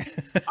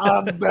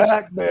 I'm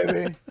back,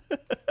 baby.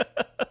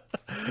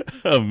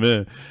 Oh,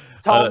 man.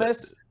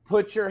 Thomas,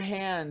 put your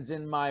hands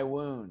in my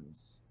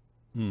wounds.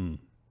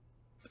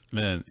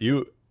 Man,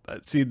 you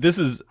see, this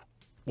is,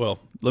 well,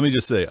 let me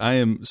just say, I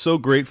am so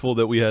grateful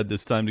that we had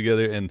this time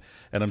together, and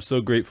I'm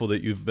so grateful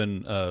that you've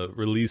been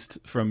released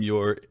from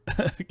your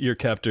your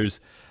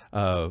captors.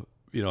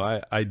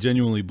 I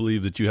genuinely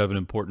believe that you have an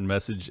important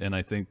message, and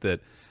I think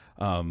that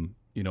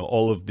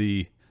all of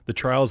the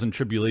trials and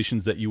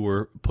tribulations that you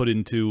were put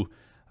into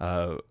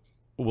will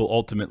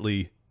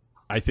ultimately,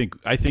 I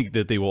think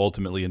that they will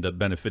ultimately end up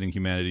benefiting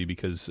humanity,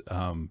 because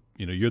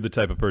you're the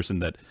type of person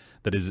that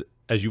is,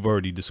 as you've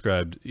already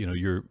described,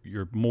 you're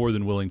more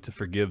than willing to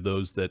forgive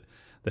those that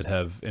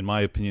have, in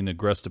my opinion,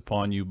 aggressed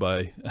upon you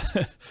by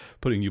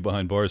putting you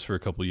behind bars for a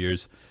couple of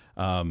years.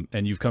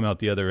 And you've come out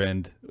the other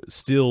end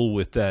still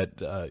with that,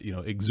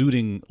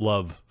 exuding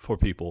love for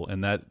people.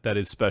 And that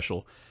is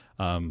special.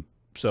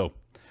 So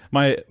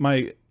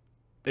my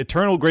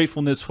eternal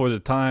gratefulness for the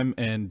time.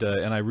 And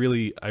I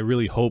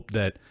really hope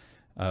that,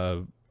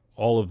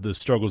 all of the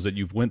struggles that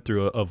you've went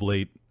through of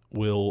late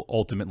will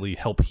ultimately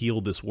help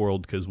heal this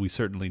world, because we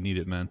certainly need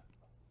it, man.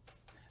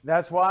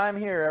 That's why I'm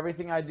here.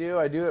 Everything I do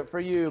it for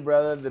you,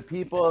 brother. The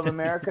people of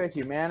America,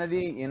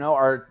 humanity,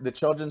 are the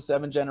children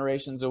 7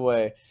 generations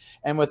away.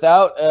 And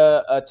without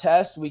a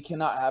test, we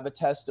cannot have a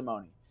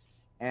testimony.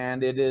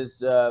 And it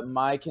is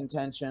my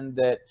contention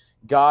that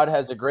God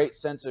has a great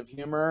sense of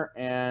humor,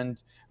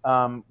 and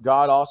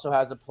God also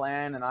has a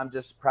plan. And I'm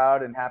just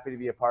proud and happy to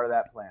be a part of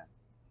that plan.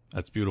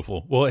 That's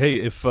beautiful. Well,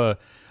 hey, if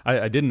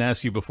I didn't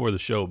ask you before the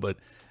show, but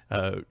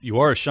you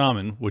are a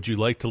shaman. Would you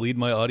like to lead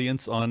my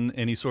audience on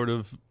any sort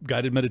of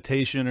guided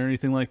meditation or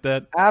anything like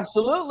that?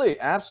 Absolutely.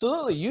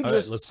 You All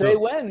just right, say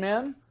when,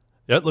 man.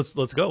 Yeah, let's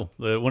go.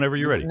 Whenever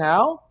you're ready.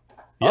 Now?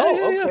 Yeah,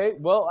 okay. Yeah.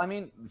 Well, I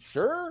mean,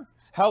 sure.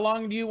 How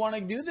long do you want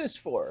to do this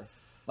for?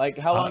 Like,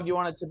 how long do you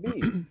want it to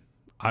be?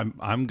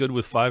 I'm good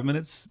with 5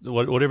 minutes.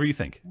 Whatever you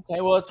think.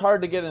 Okay. Well, it's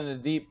hard to get in a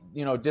deep,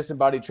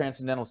 disembodied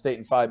transcendental state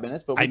in 5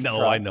 minutes, but we can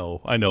try. I know.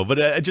 But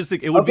I just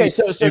think it would Okay, be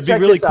so it'd be check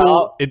really this cool.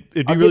 out.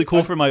 It'd be really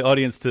cool for my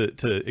audience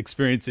to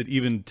experience it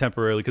even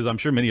temporarily, because I'm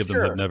sure many of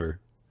them have never.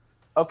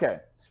 Okay.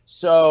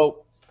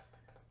 So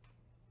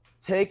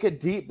take a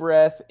deep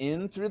breath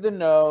in through the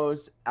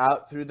nose,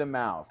 out through the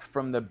mouth,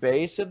 from the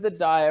base of the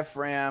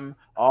diaphragm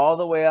all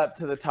the way up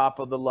to the top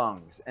of the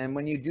lungs. And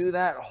when you do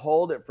that,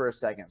 hold it for a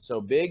second. So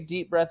big,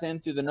 deep breath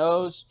in through the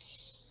nose.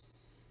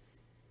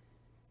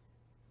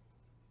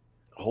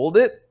 Hold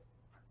it.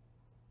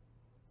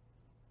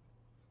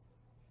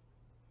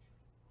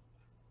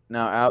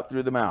 Now out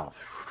through the mouth.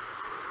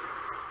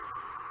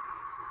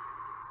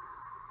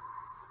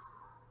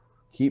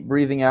 Keep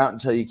breathing out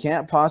until you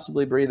can't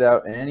possibly breathe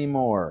out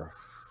anymore.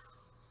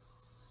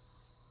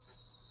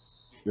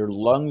 Your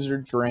lungs are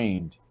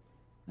drained.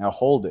 Now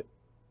hold it.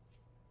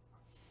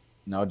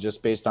 Now,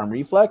 just based on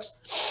reflex,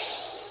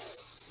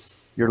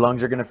 your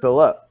lungs are going to fill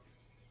up.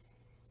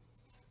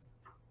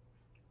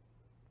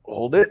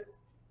 Hold it.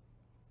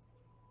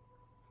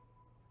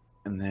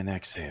 And then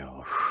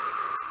exhale.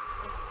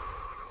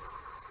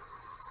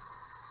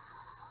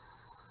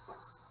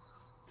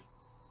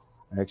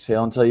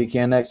 Exhale until you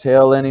can't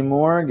exhale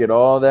anymore. Get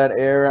all that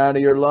air out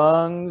of your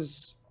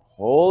lungs.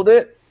 Hold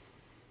it.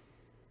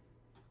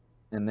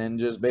 And then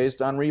just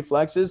based on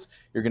reflexes,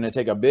 you're going to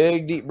take a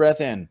big deep breath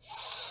in.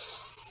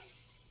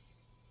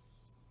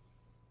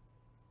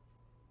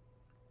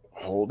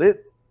 Hold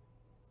it.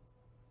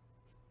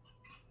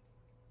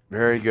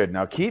 Very good.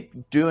 Now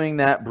keep doing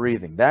that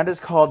breathing. That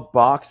is called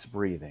box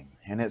breathing.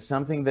 And it's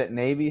something that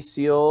Navy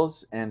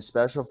SEALs and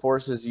Special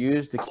Forces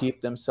use to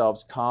keep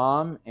themselves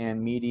calm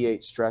and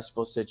mediate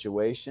stressful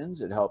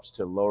situations. It helps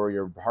to lower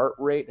your heart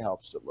rate,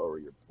 helps to lower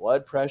your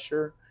blood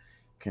pressure.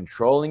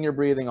 Controlling your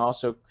breathing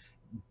also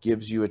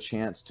gives you a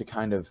chance to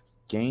kind of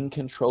gain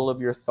control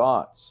of your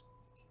thoughts.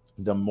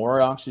 The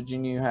more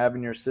oxygen you have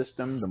in your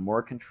system, the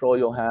more control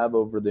you'll have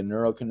over the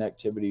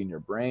neuroconnectivity in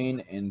your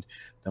brain, and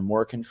the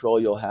more control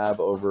you'll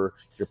have over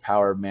your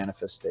power of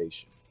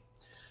manifestation.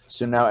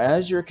 So now,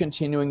 as you're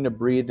continuing to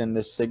breathe in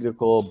this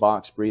cyclical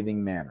box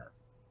breathing manner,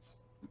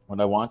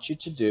 what I want you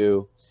to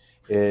do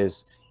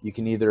is you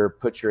can either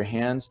put your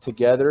hands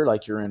together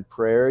like you're in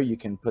prayer. You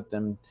can put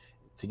them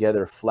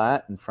together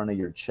flat in front of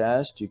your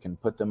chest. You can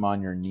put them on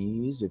your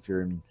knees if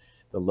you're in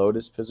the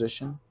lotus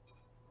position.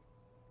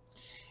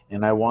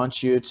 And I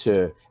want you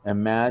to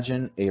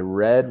imagine a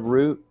red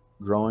root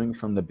growing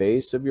from the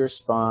base of your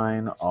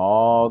spine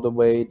all the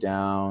way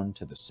down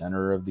to the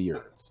center of the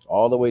earth,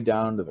 all the way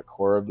down to the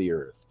core of the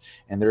earth.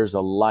 And there's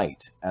a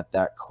light at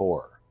that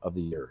core of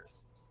the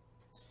earth.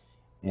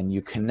 And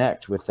you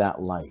connect with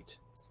that light.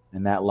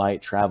 And that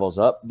light travels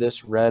up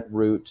this red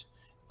root,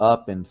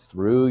 up and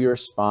through your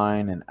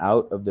spine and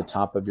out of the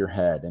top of your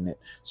head. And it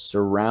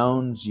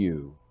surrounds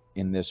you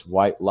in this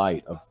white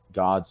light of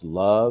God's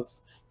love,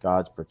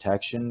 God's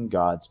protection,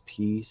 God's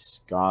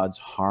peace, God's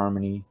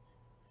harmony,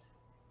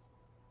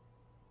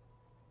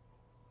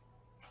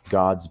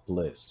 God's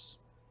bliss.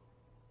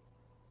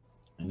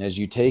 And as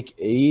you take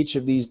each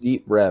of these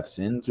deep breaths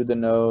in through the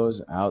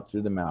nose, out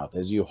through the mouth,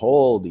 as you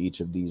hold each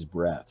of these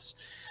breaths,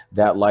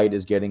 that light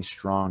is getting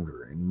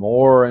stronger and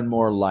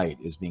more light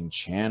is being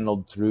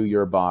channeled through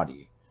your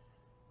body.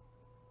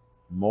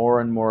 More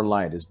and more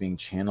light is being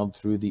channeled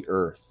through the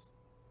earth.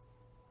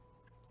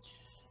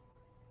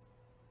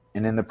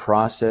 And in the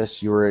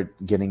process, you are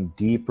getting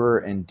deeper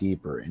and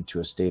deeper into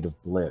a state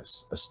of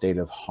bliss, a state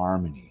of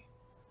harmony,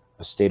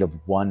 a state of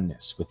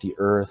oneness with the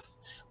earth,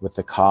 with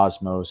the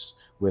cosmos,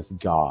 with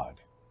God.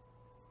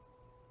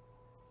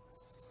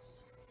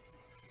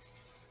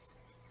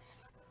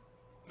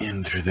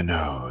 In through the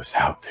nose,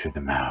 out through the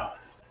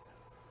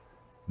mouth.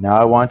 Now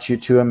I want you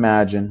to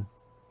imagine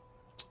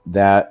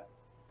that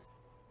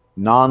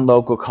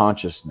non-local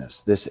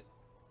consciousness, this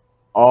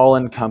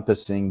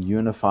all-encompassing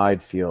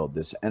unified field,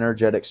 this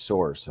energetic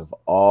source of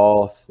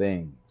all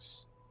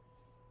things,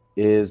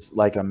 is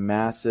like a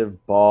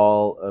massive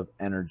ball of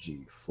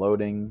energy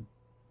floating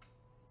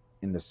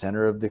in the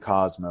center of the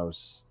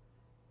cosmos.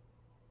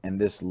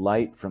 And this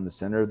light from the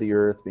center of the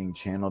earth being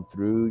channeled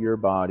through your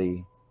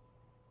body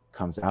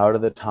comes out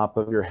of the top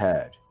of your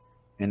head,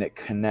 and it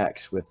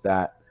connects with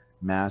that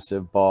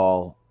massive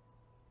ball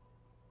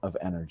of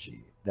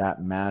energy,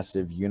 that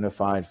massive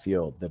unified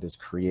field that is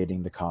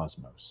creating the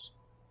cosmos.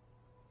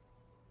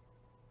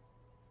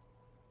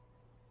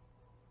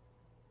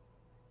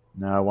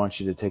 Now I want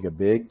you to take a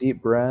big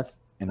deep breath,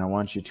 and I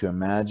want you to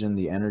imagine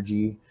the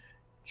energy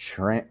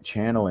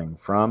channeling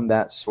from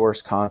that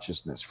source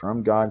consciousness,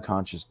 from God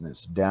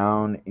consciousness,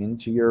 down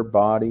into your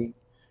body,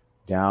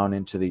 down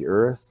into the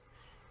earth.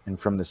 And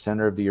from the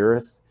center of the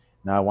earth,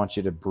 now I want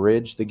you to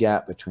bridge the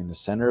gap between the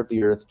center of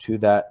the earth to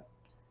that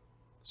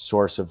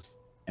source of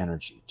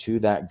energy, to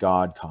that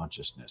God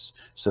consciousness,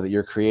 so that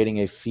you're creating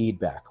a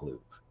feedback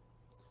loop.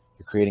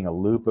 You're creating a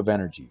loop of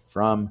energy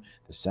from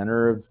the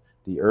center of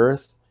the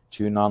earth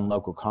to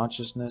non-local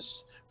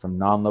consciousness, from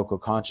non-local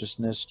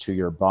consciousness to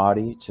your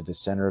body, to the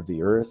center of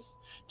the earth,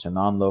 to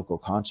non-local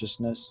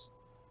consciousness,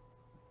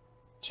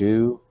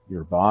 to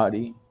your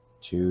body,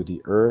 to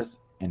the earth,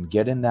 and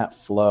get in that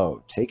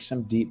flow. Take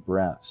some deep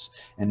breaths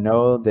and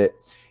know that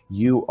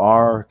you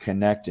are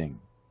connecting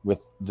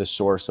with the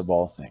source of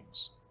all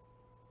things.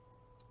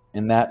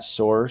 And that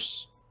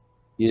source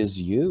is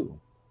you.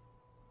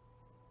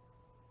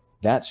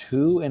 That's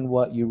who and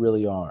what you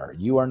really are.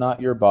 You are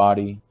not your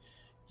body.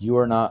 You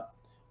are not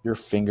your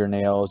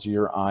fingernails,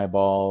 your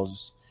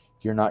eyeballs.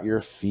 You're not your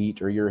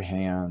feet or your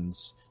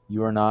hands.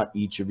 You are not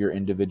each of your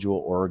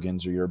individual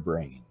organs or your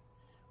brain.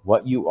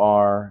 What you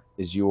are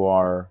is you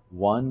are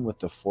one with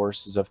the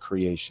forces of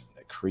creation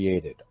that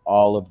created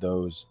all of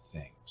those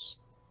things.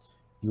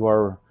 You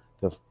are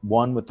the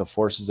one with the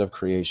forces of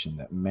creation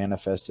that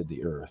manifested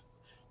the earth,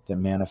 that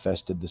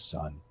manifested the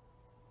sun,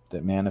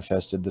 that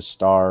manifested the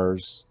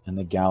stars and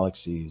the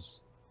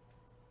galaxies,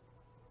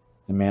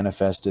 that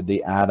manifested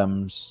the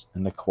atoms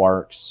and the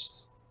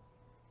quarks.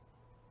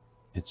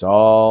 It's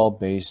all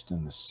based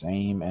in the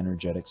same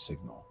energetic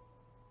signal.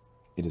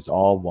 It is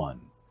all one.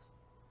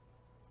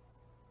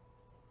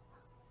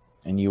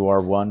 And you are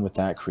one with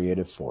that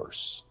creative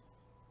force.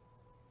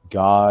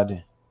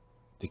 God,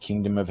 the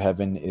kingdom of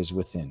heaven is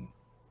within.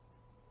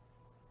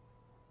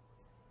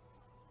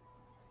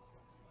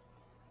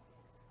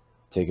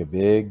 Take a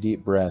big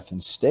deep breath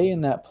and stay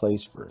in that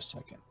place for a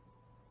second.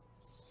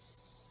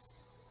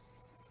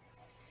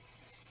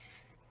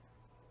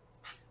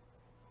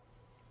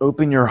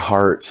 Open your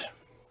heart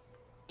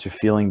to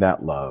feeling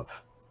that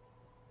love,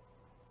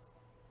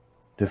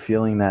 to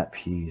feeling that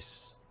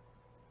peace,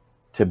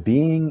 to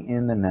being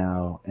in the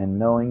now and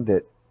knowing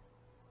that,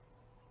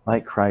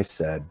 like Christ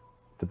said,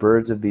 the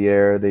birds of the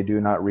air, they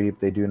do not reap,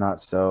 they do not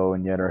sow,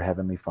 and yet our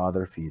Heavenly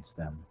Father feeds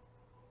them.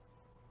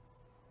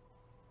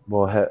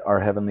 Will our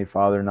Heavenly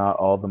Father not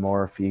all the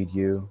more feed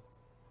you?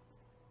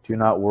 Do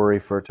not worry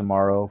for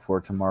tomorrow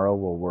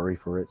will worry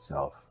for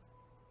itself.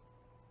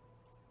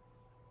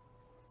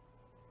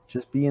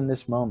 Just be in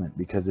this moment,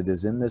 because it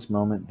is in this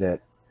moment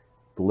that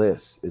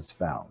bliss is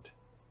found.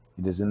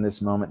 It is in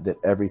this moment that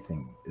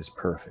everything is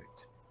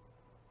perfect.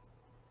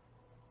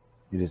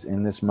 It is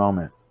in this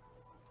moment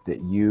that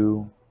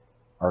you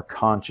are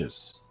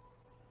conscious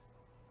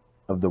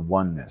of the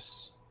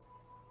oneness.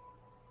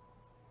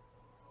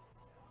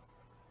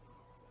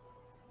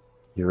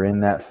 You're in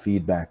that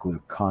feedback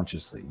loop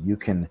consciously. You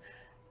can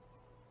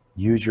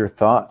use your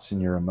thoughts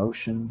and your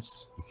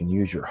emotions. You can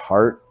use your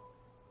heart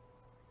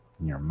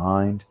and your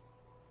mind.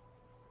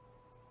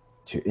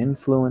 to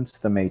influence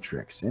the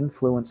matrix,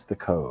 influence the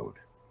code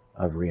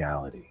of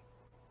reality,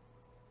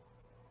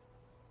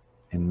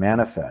 and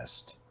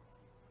manifest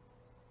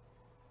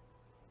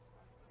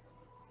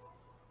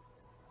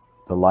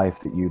the life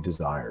that you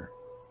desire,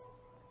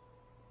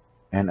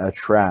 and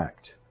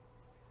attract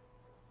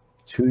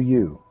to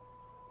you,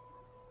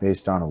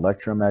 based on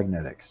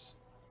electromagnetics,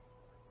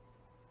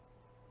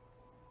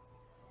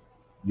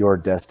 your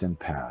destined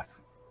path.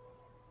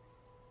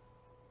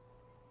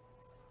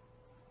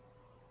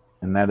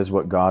 And that is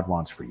what God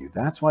wants for you.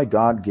 That's why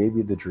God gave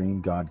you the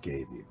dream God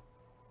gave you.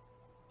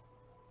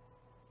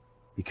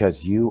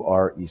 Because you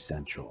are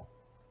essential.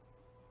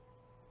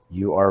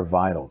 You are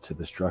vital to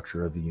the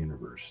structure of the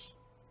universe.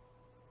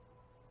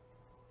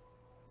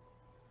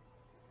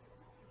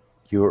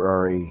 You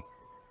are a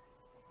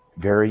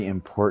very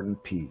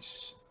important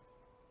piece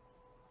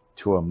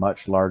to a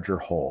much larger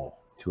whole,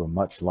 to a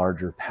much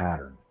larger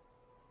pattern.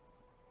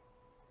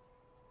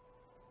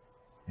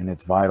 And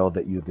it's vital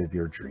that you live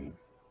your dream.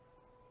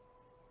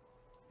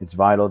 It's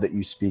vital that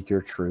you speak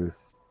your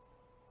truth.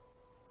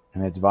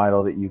 And it's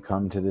vital that you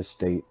come to this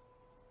state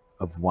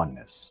of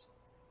oneness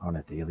on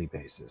a daily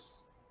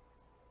basis.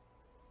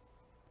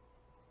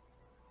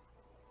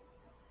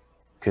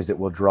 Because it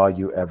will draw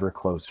you ever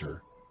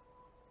closer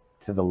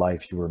to the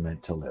life you were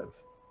meant to live.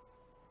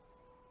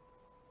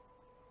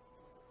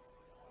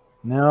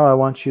 Now I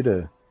want you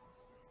to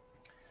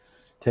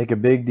take a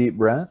big deep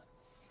breath.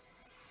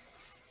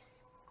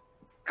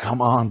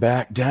 Come on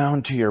back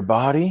down to your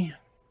body.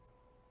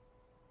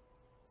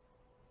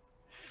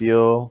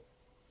 Feel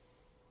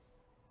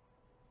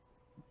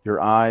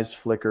your eyes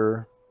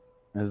flicker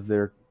as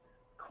they're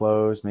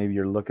closed. Maybe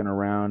you're looking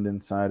around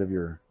inside of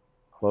your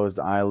closed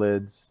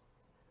eyelids.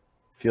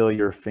 Feel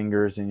your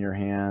fingers in your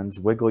hands.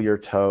 Wiggle your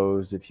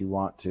toes if you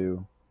want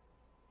to.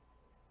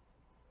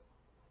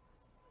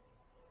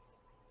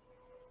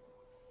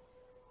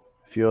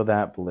 Feel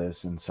that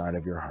bliss inside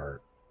of your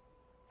heart.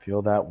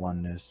 Feel that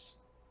oneness.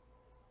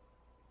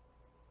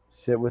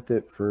 Sit with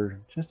it for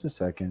just a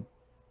second.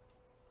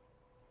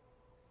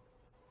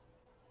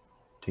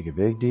 Take a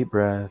big deep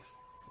breath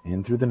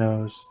in through the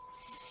nose.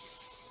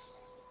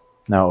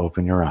 Now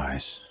open your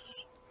eyes.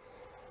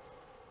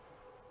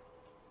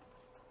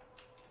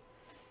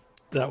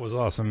 That was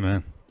awesome,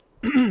 man.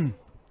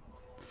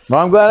 Well,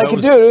 I'm glad I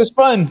could do it. It was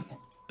fun.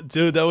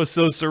 Dude, that was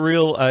so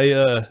surreal.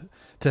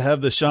 To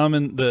have the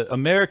shaman, the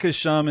America's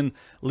shaman,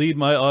 lead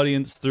my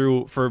audience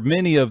through, for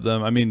many of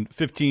them, I mean,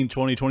 15,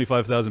 20,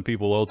 25,000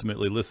 people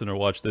ultimately listen or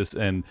watch this,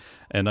 and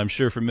I'm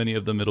sure for many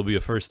of them it'll be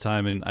a first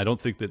time, and I don't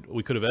think that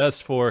we could have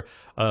asked for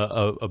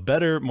a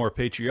better, more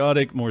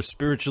patriotic, more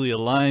spiritually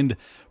aligned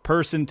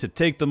person to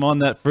take them on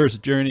that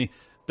first journey.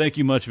 Thank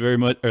you very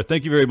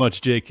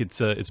much, Jake.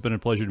 It's been a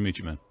pleasure to meet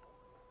you, man.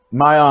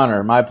 My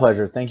honor, my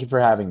pleasure. Thank you for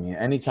having me.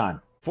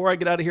 Anytime. Before I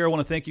get out of here, I want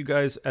to thank you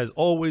guys, as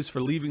always,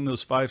 for leaving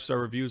those 5-star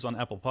reviews on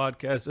Apple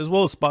Podcasts, as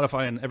well as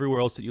Spotify and everywhere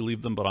else that you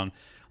leave them. But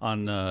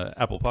on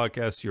Apple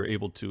Podcasts, you're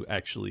able to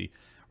actually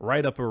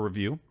write up a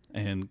review.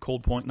 And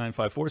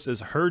ColdPoint954 says,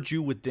 heard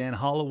you with Dan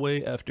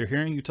Holloway. After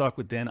hearing you talk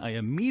with Dan, I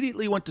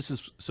immediately went to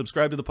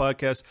subscribe to the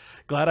podcast.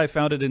 Glad I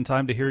found it in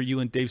time to hear you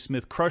and Dave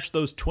Smith crush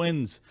those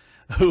twins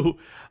who,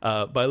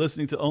 by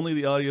listening to only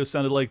the audio,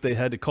 sounded like they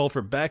had to call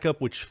for backup,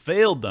 which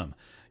failed them.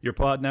 Your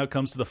pod now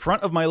comes to the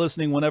front of my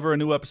listening whenever a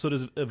new episode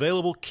is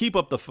available. Keep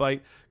up the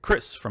fight.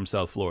 Chris from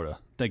South Florida.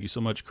 Thank you so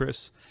much,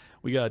 Chris.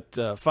 We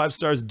got 5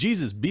 stars.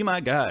 Jesus, be my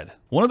guide.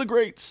 One of the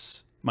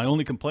greats. My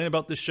only complaint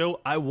about this show,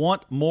 I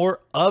want more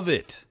of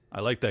it.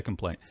 I like that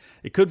complaint.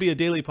 It could be a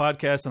daily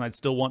podcast, and I'd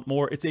still want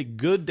more. It's a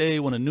good day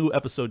when a new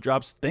episode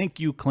drops. Thank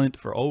you, Clint,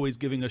 for always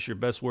giving us your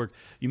best work.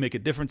 You make a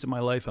difference in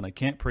my life, and I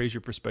can't praise your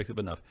perspective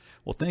enough.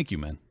 Well, thank you,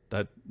 man.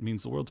 That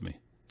means the world to me,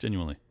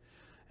 genuinely.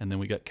 And then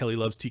we got Kelly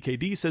Loves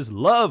TKD says,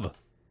 love.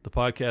 The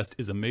podcast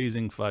is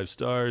amazing. 5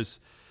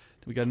 stars.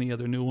 Do we got any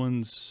other new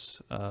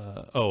ones?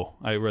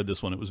 I read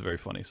this one. It was very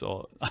funny,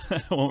 so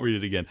I won't read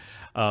it again.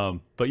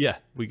 But yeah,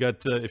 we got,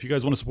 if you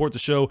guys want to support the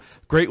show,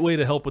 great way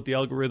to help with the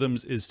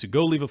algorithms is to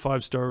go leave a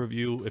 5-star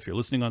review if you're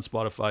listening on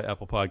Spotify,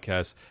 Apple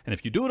Podcasts. And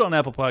if you do it on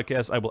Apple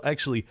Podcasts, I will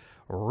actually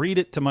read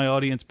it to my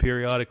audience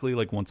periodically,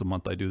 like once a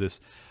month I do this.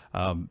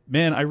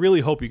 Man, I really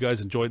hope you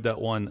guys enjoyed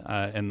that one,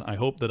 and I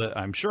hope that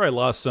I'm sure I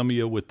lost some of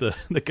you with the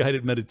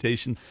guided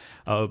meditation,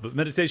 but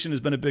meditation has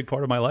been a big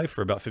part of my life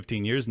for about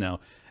 15 years now,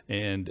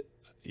 and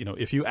you know,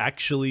 if you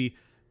actually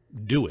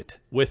do it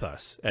with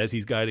us as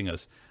he's guiding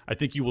us, I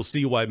think you will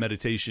see why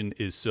meditation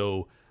is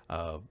so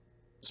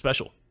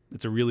special.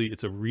 It's a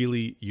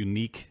really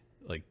unique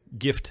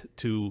gift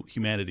to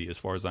humanity as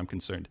far as I'm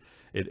concerned.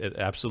 It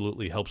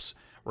absolutely helps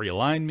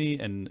realign me,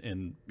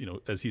 and you know,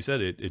 as he said,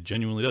 it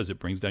genuinely does. It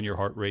brings down your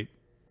heart rate.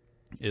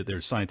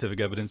 There's scientific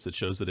evidence that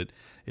shows that it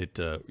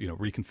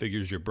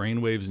reconfigures your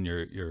brain waves and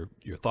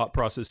your thought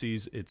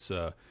processes. It's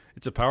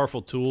a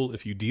powerful tool.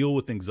 If you deal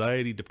with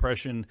anxiety,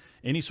 depression,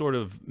 any sort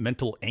of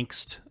mental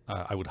angst,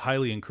 I would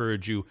highly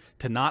encourage you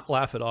to not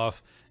laugh it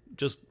off.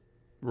 Just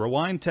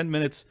rewind 10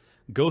 minutes,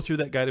 go through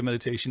that guided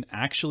meditation,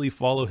 actually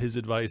follow his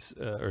advice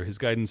or his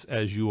guidance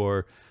as you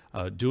are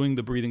doing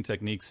the breathing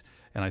techniques,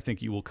 and I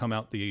think you will come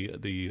out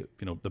the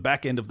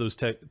back end of those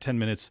 10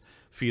 minutes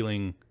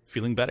feeling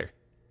better.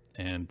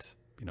 And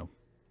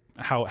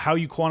how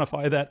you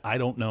quantify that, I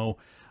don't know.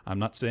 I'm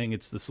not saying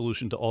it's the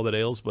solution to all that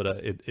ails, but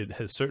it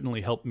has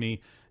certainly helped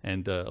me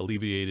and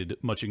alleviated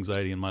much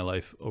anxiety in my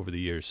life over the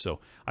years. So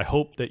I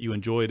hope that you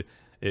enjoyed.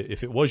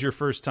 If it was your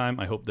first time,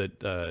 I hope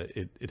that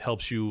it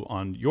helps you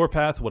on your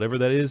path, whatever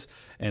that is.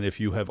 And if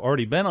you have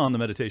already been on the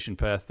meditation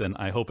path, then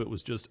I hope it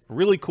was just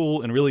really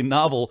cool and really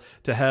novel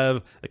to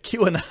have a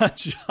QAnon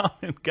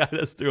shaman guide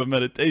us through a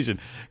meditation.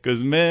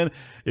 Because, man,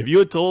 if you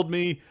had told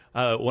me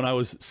when I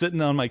was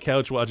sitting on my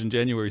couch watching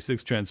January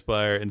 6th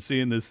transpire and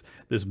seeing this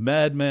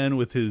madman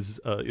with his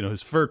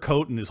his fur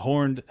coat and his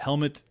horned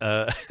helmet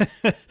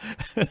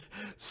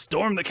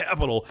storm the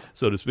Capitol,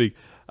 so to speak,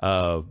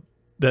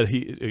 that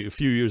a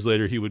few years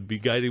later he would be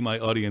guiding my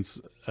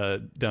audience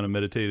down a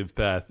meditative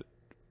path,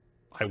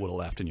 I would have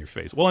laughed in your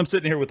face. Well, I'm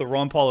sitting here with the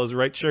Ron Paul is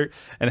right shirt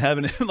and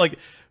having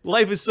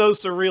life is so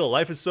surreal,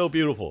 life is so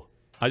beautiful.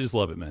 I just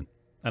love it, man.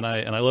 And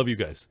I love you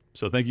guys.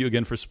 So thank you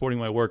again for supporting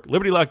my work.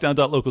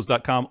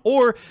 LibertyLockdown.locals.com,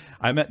 or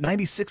I'm at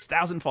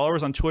 96,000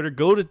 followers on Twitter.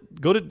 Go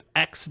to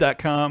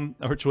x.com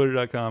or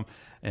twitter.com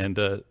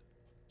and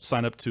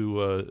sign up to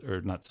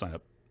or not sign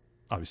up.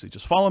 Obviously,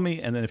 just follow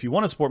me. And then if you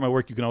want to support my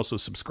work, you can also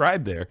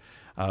subscribe there.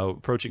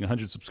 Approaching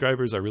 100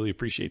 subscribers. I really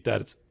appreciate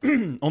that. It's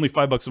only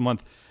 $5 a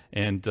month,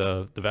 and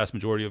the vast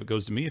majority of it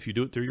goes to me if you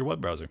do it through your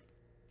web browser.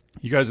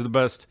 You guys are the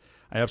best.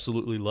 I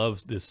absolutely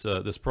love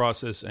this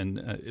process.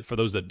 And for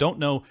those that don't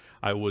know,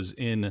 I was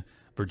in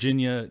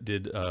Virginia,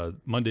 did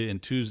Monday and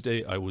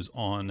Tuesday. I was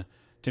on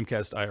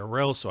Timcast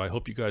IRL, so I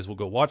hope you guys will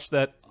go watch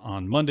that.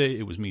 On Monday,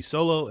 it was me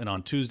solo, and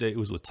on Tuesday, it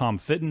was with Tom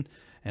Fitton.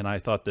 And I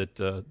thought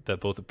that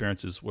both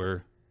appearances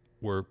were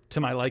to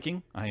my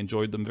liking. I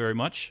enjoyed them very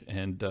much,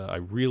 and I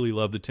really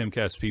love the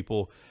Timcast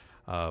people.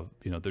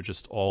 They're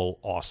just all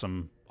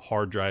awesome,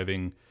 hard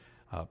driving,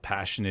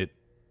 passionate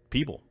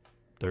people.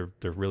 They're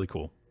really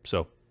cool.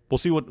 So we'll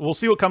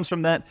see what comes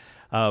from that.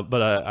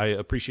 But I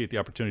appreciate the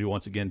opportunity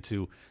once again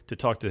to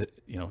talk to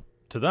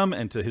them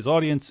and to his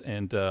audience,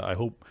 and I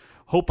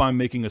hope I'm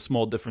making a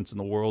small difference in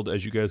the world.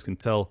 As you guys can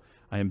tell,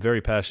 I am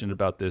very passionate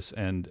about this,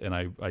 and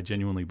I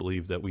genuinely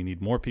believe that we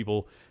need more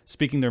people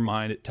speaking their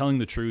mind, telling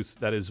the truth.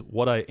 That is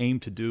what I aim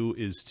to do,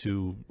 is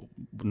to,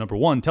 number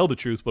one, tell the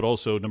truth, but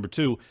also, number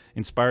two,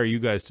 inspire you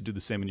guys to do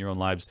the same in your own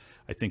lives.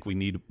 I think we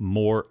need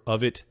more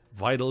of it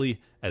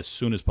vitally as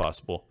soon as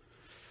possible.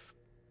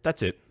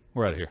 That's it.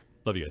 We're out of here.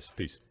 Love you guys.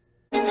 Peace.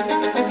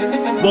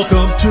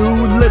 Welcome to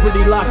Liberty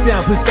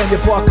Lockdown. Please scan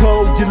your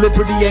barcode. Your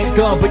liberty ain't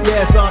gone, but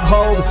yeah, it's on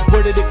hold.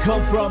 Where did it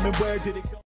come from and where did it go?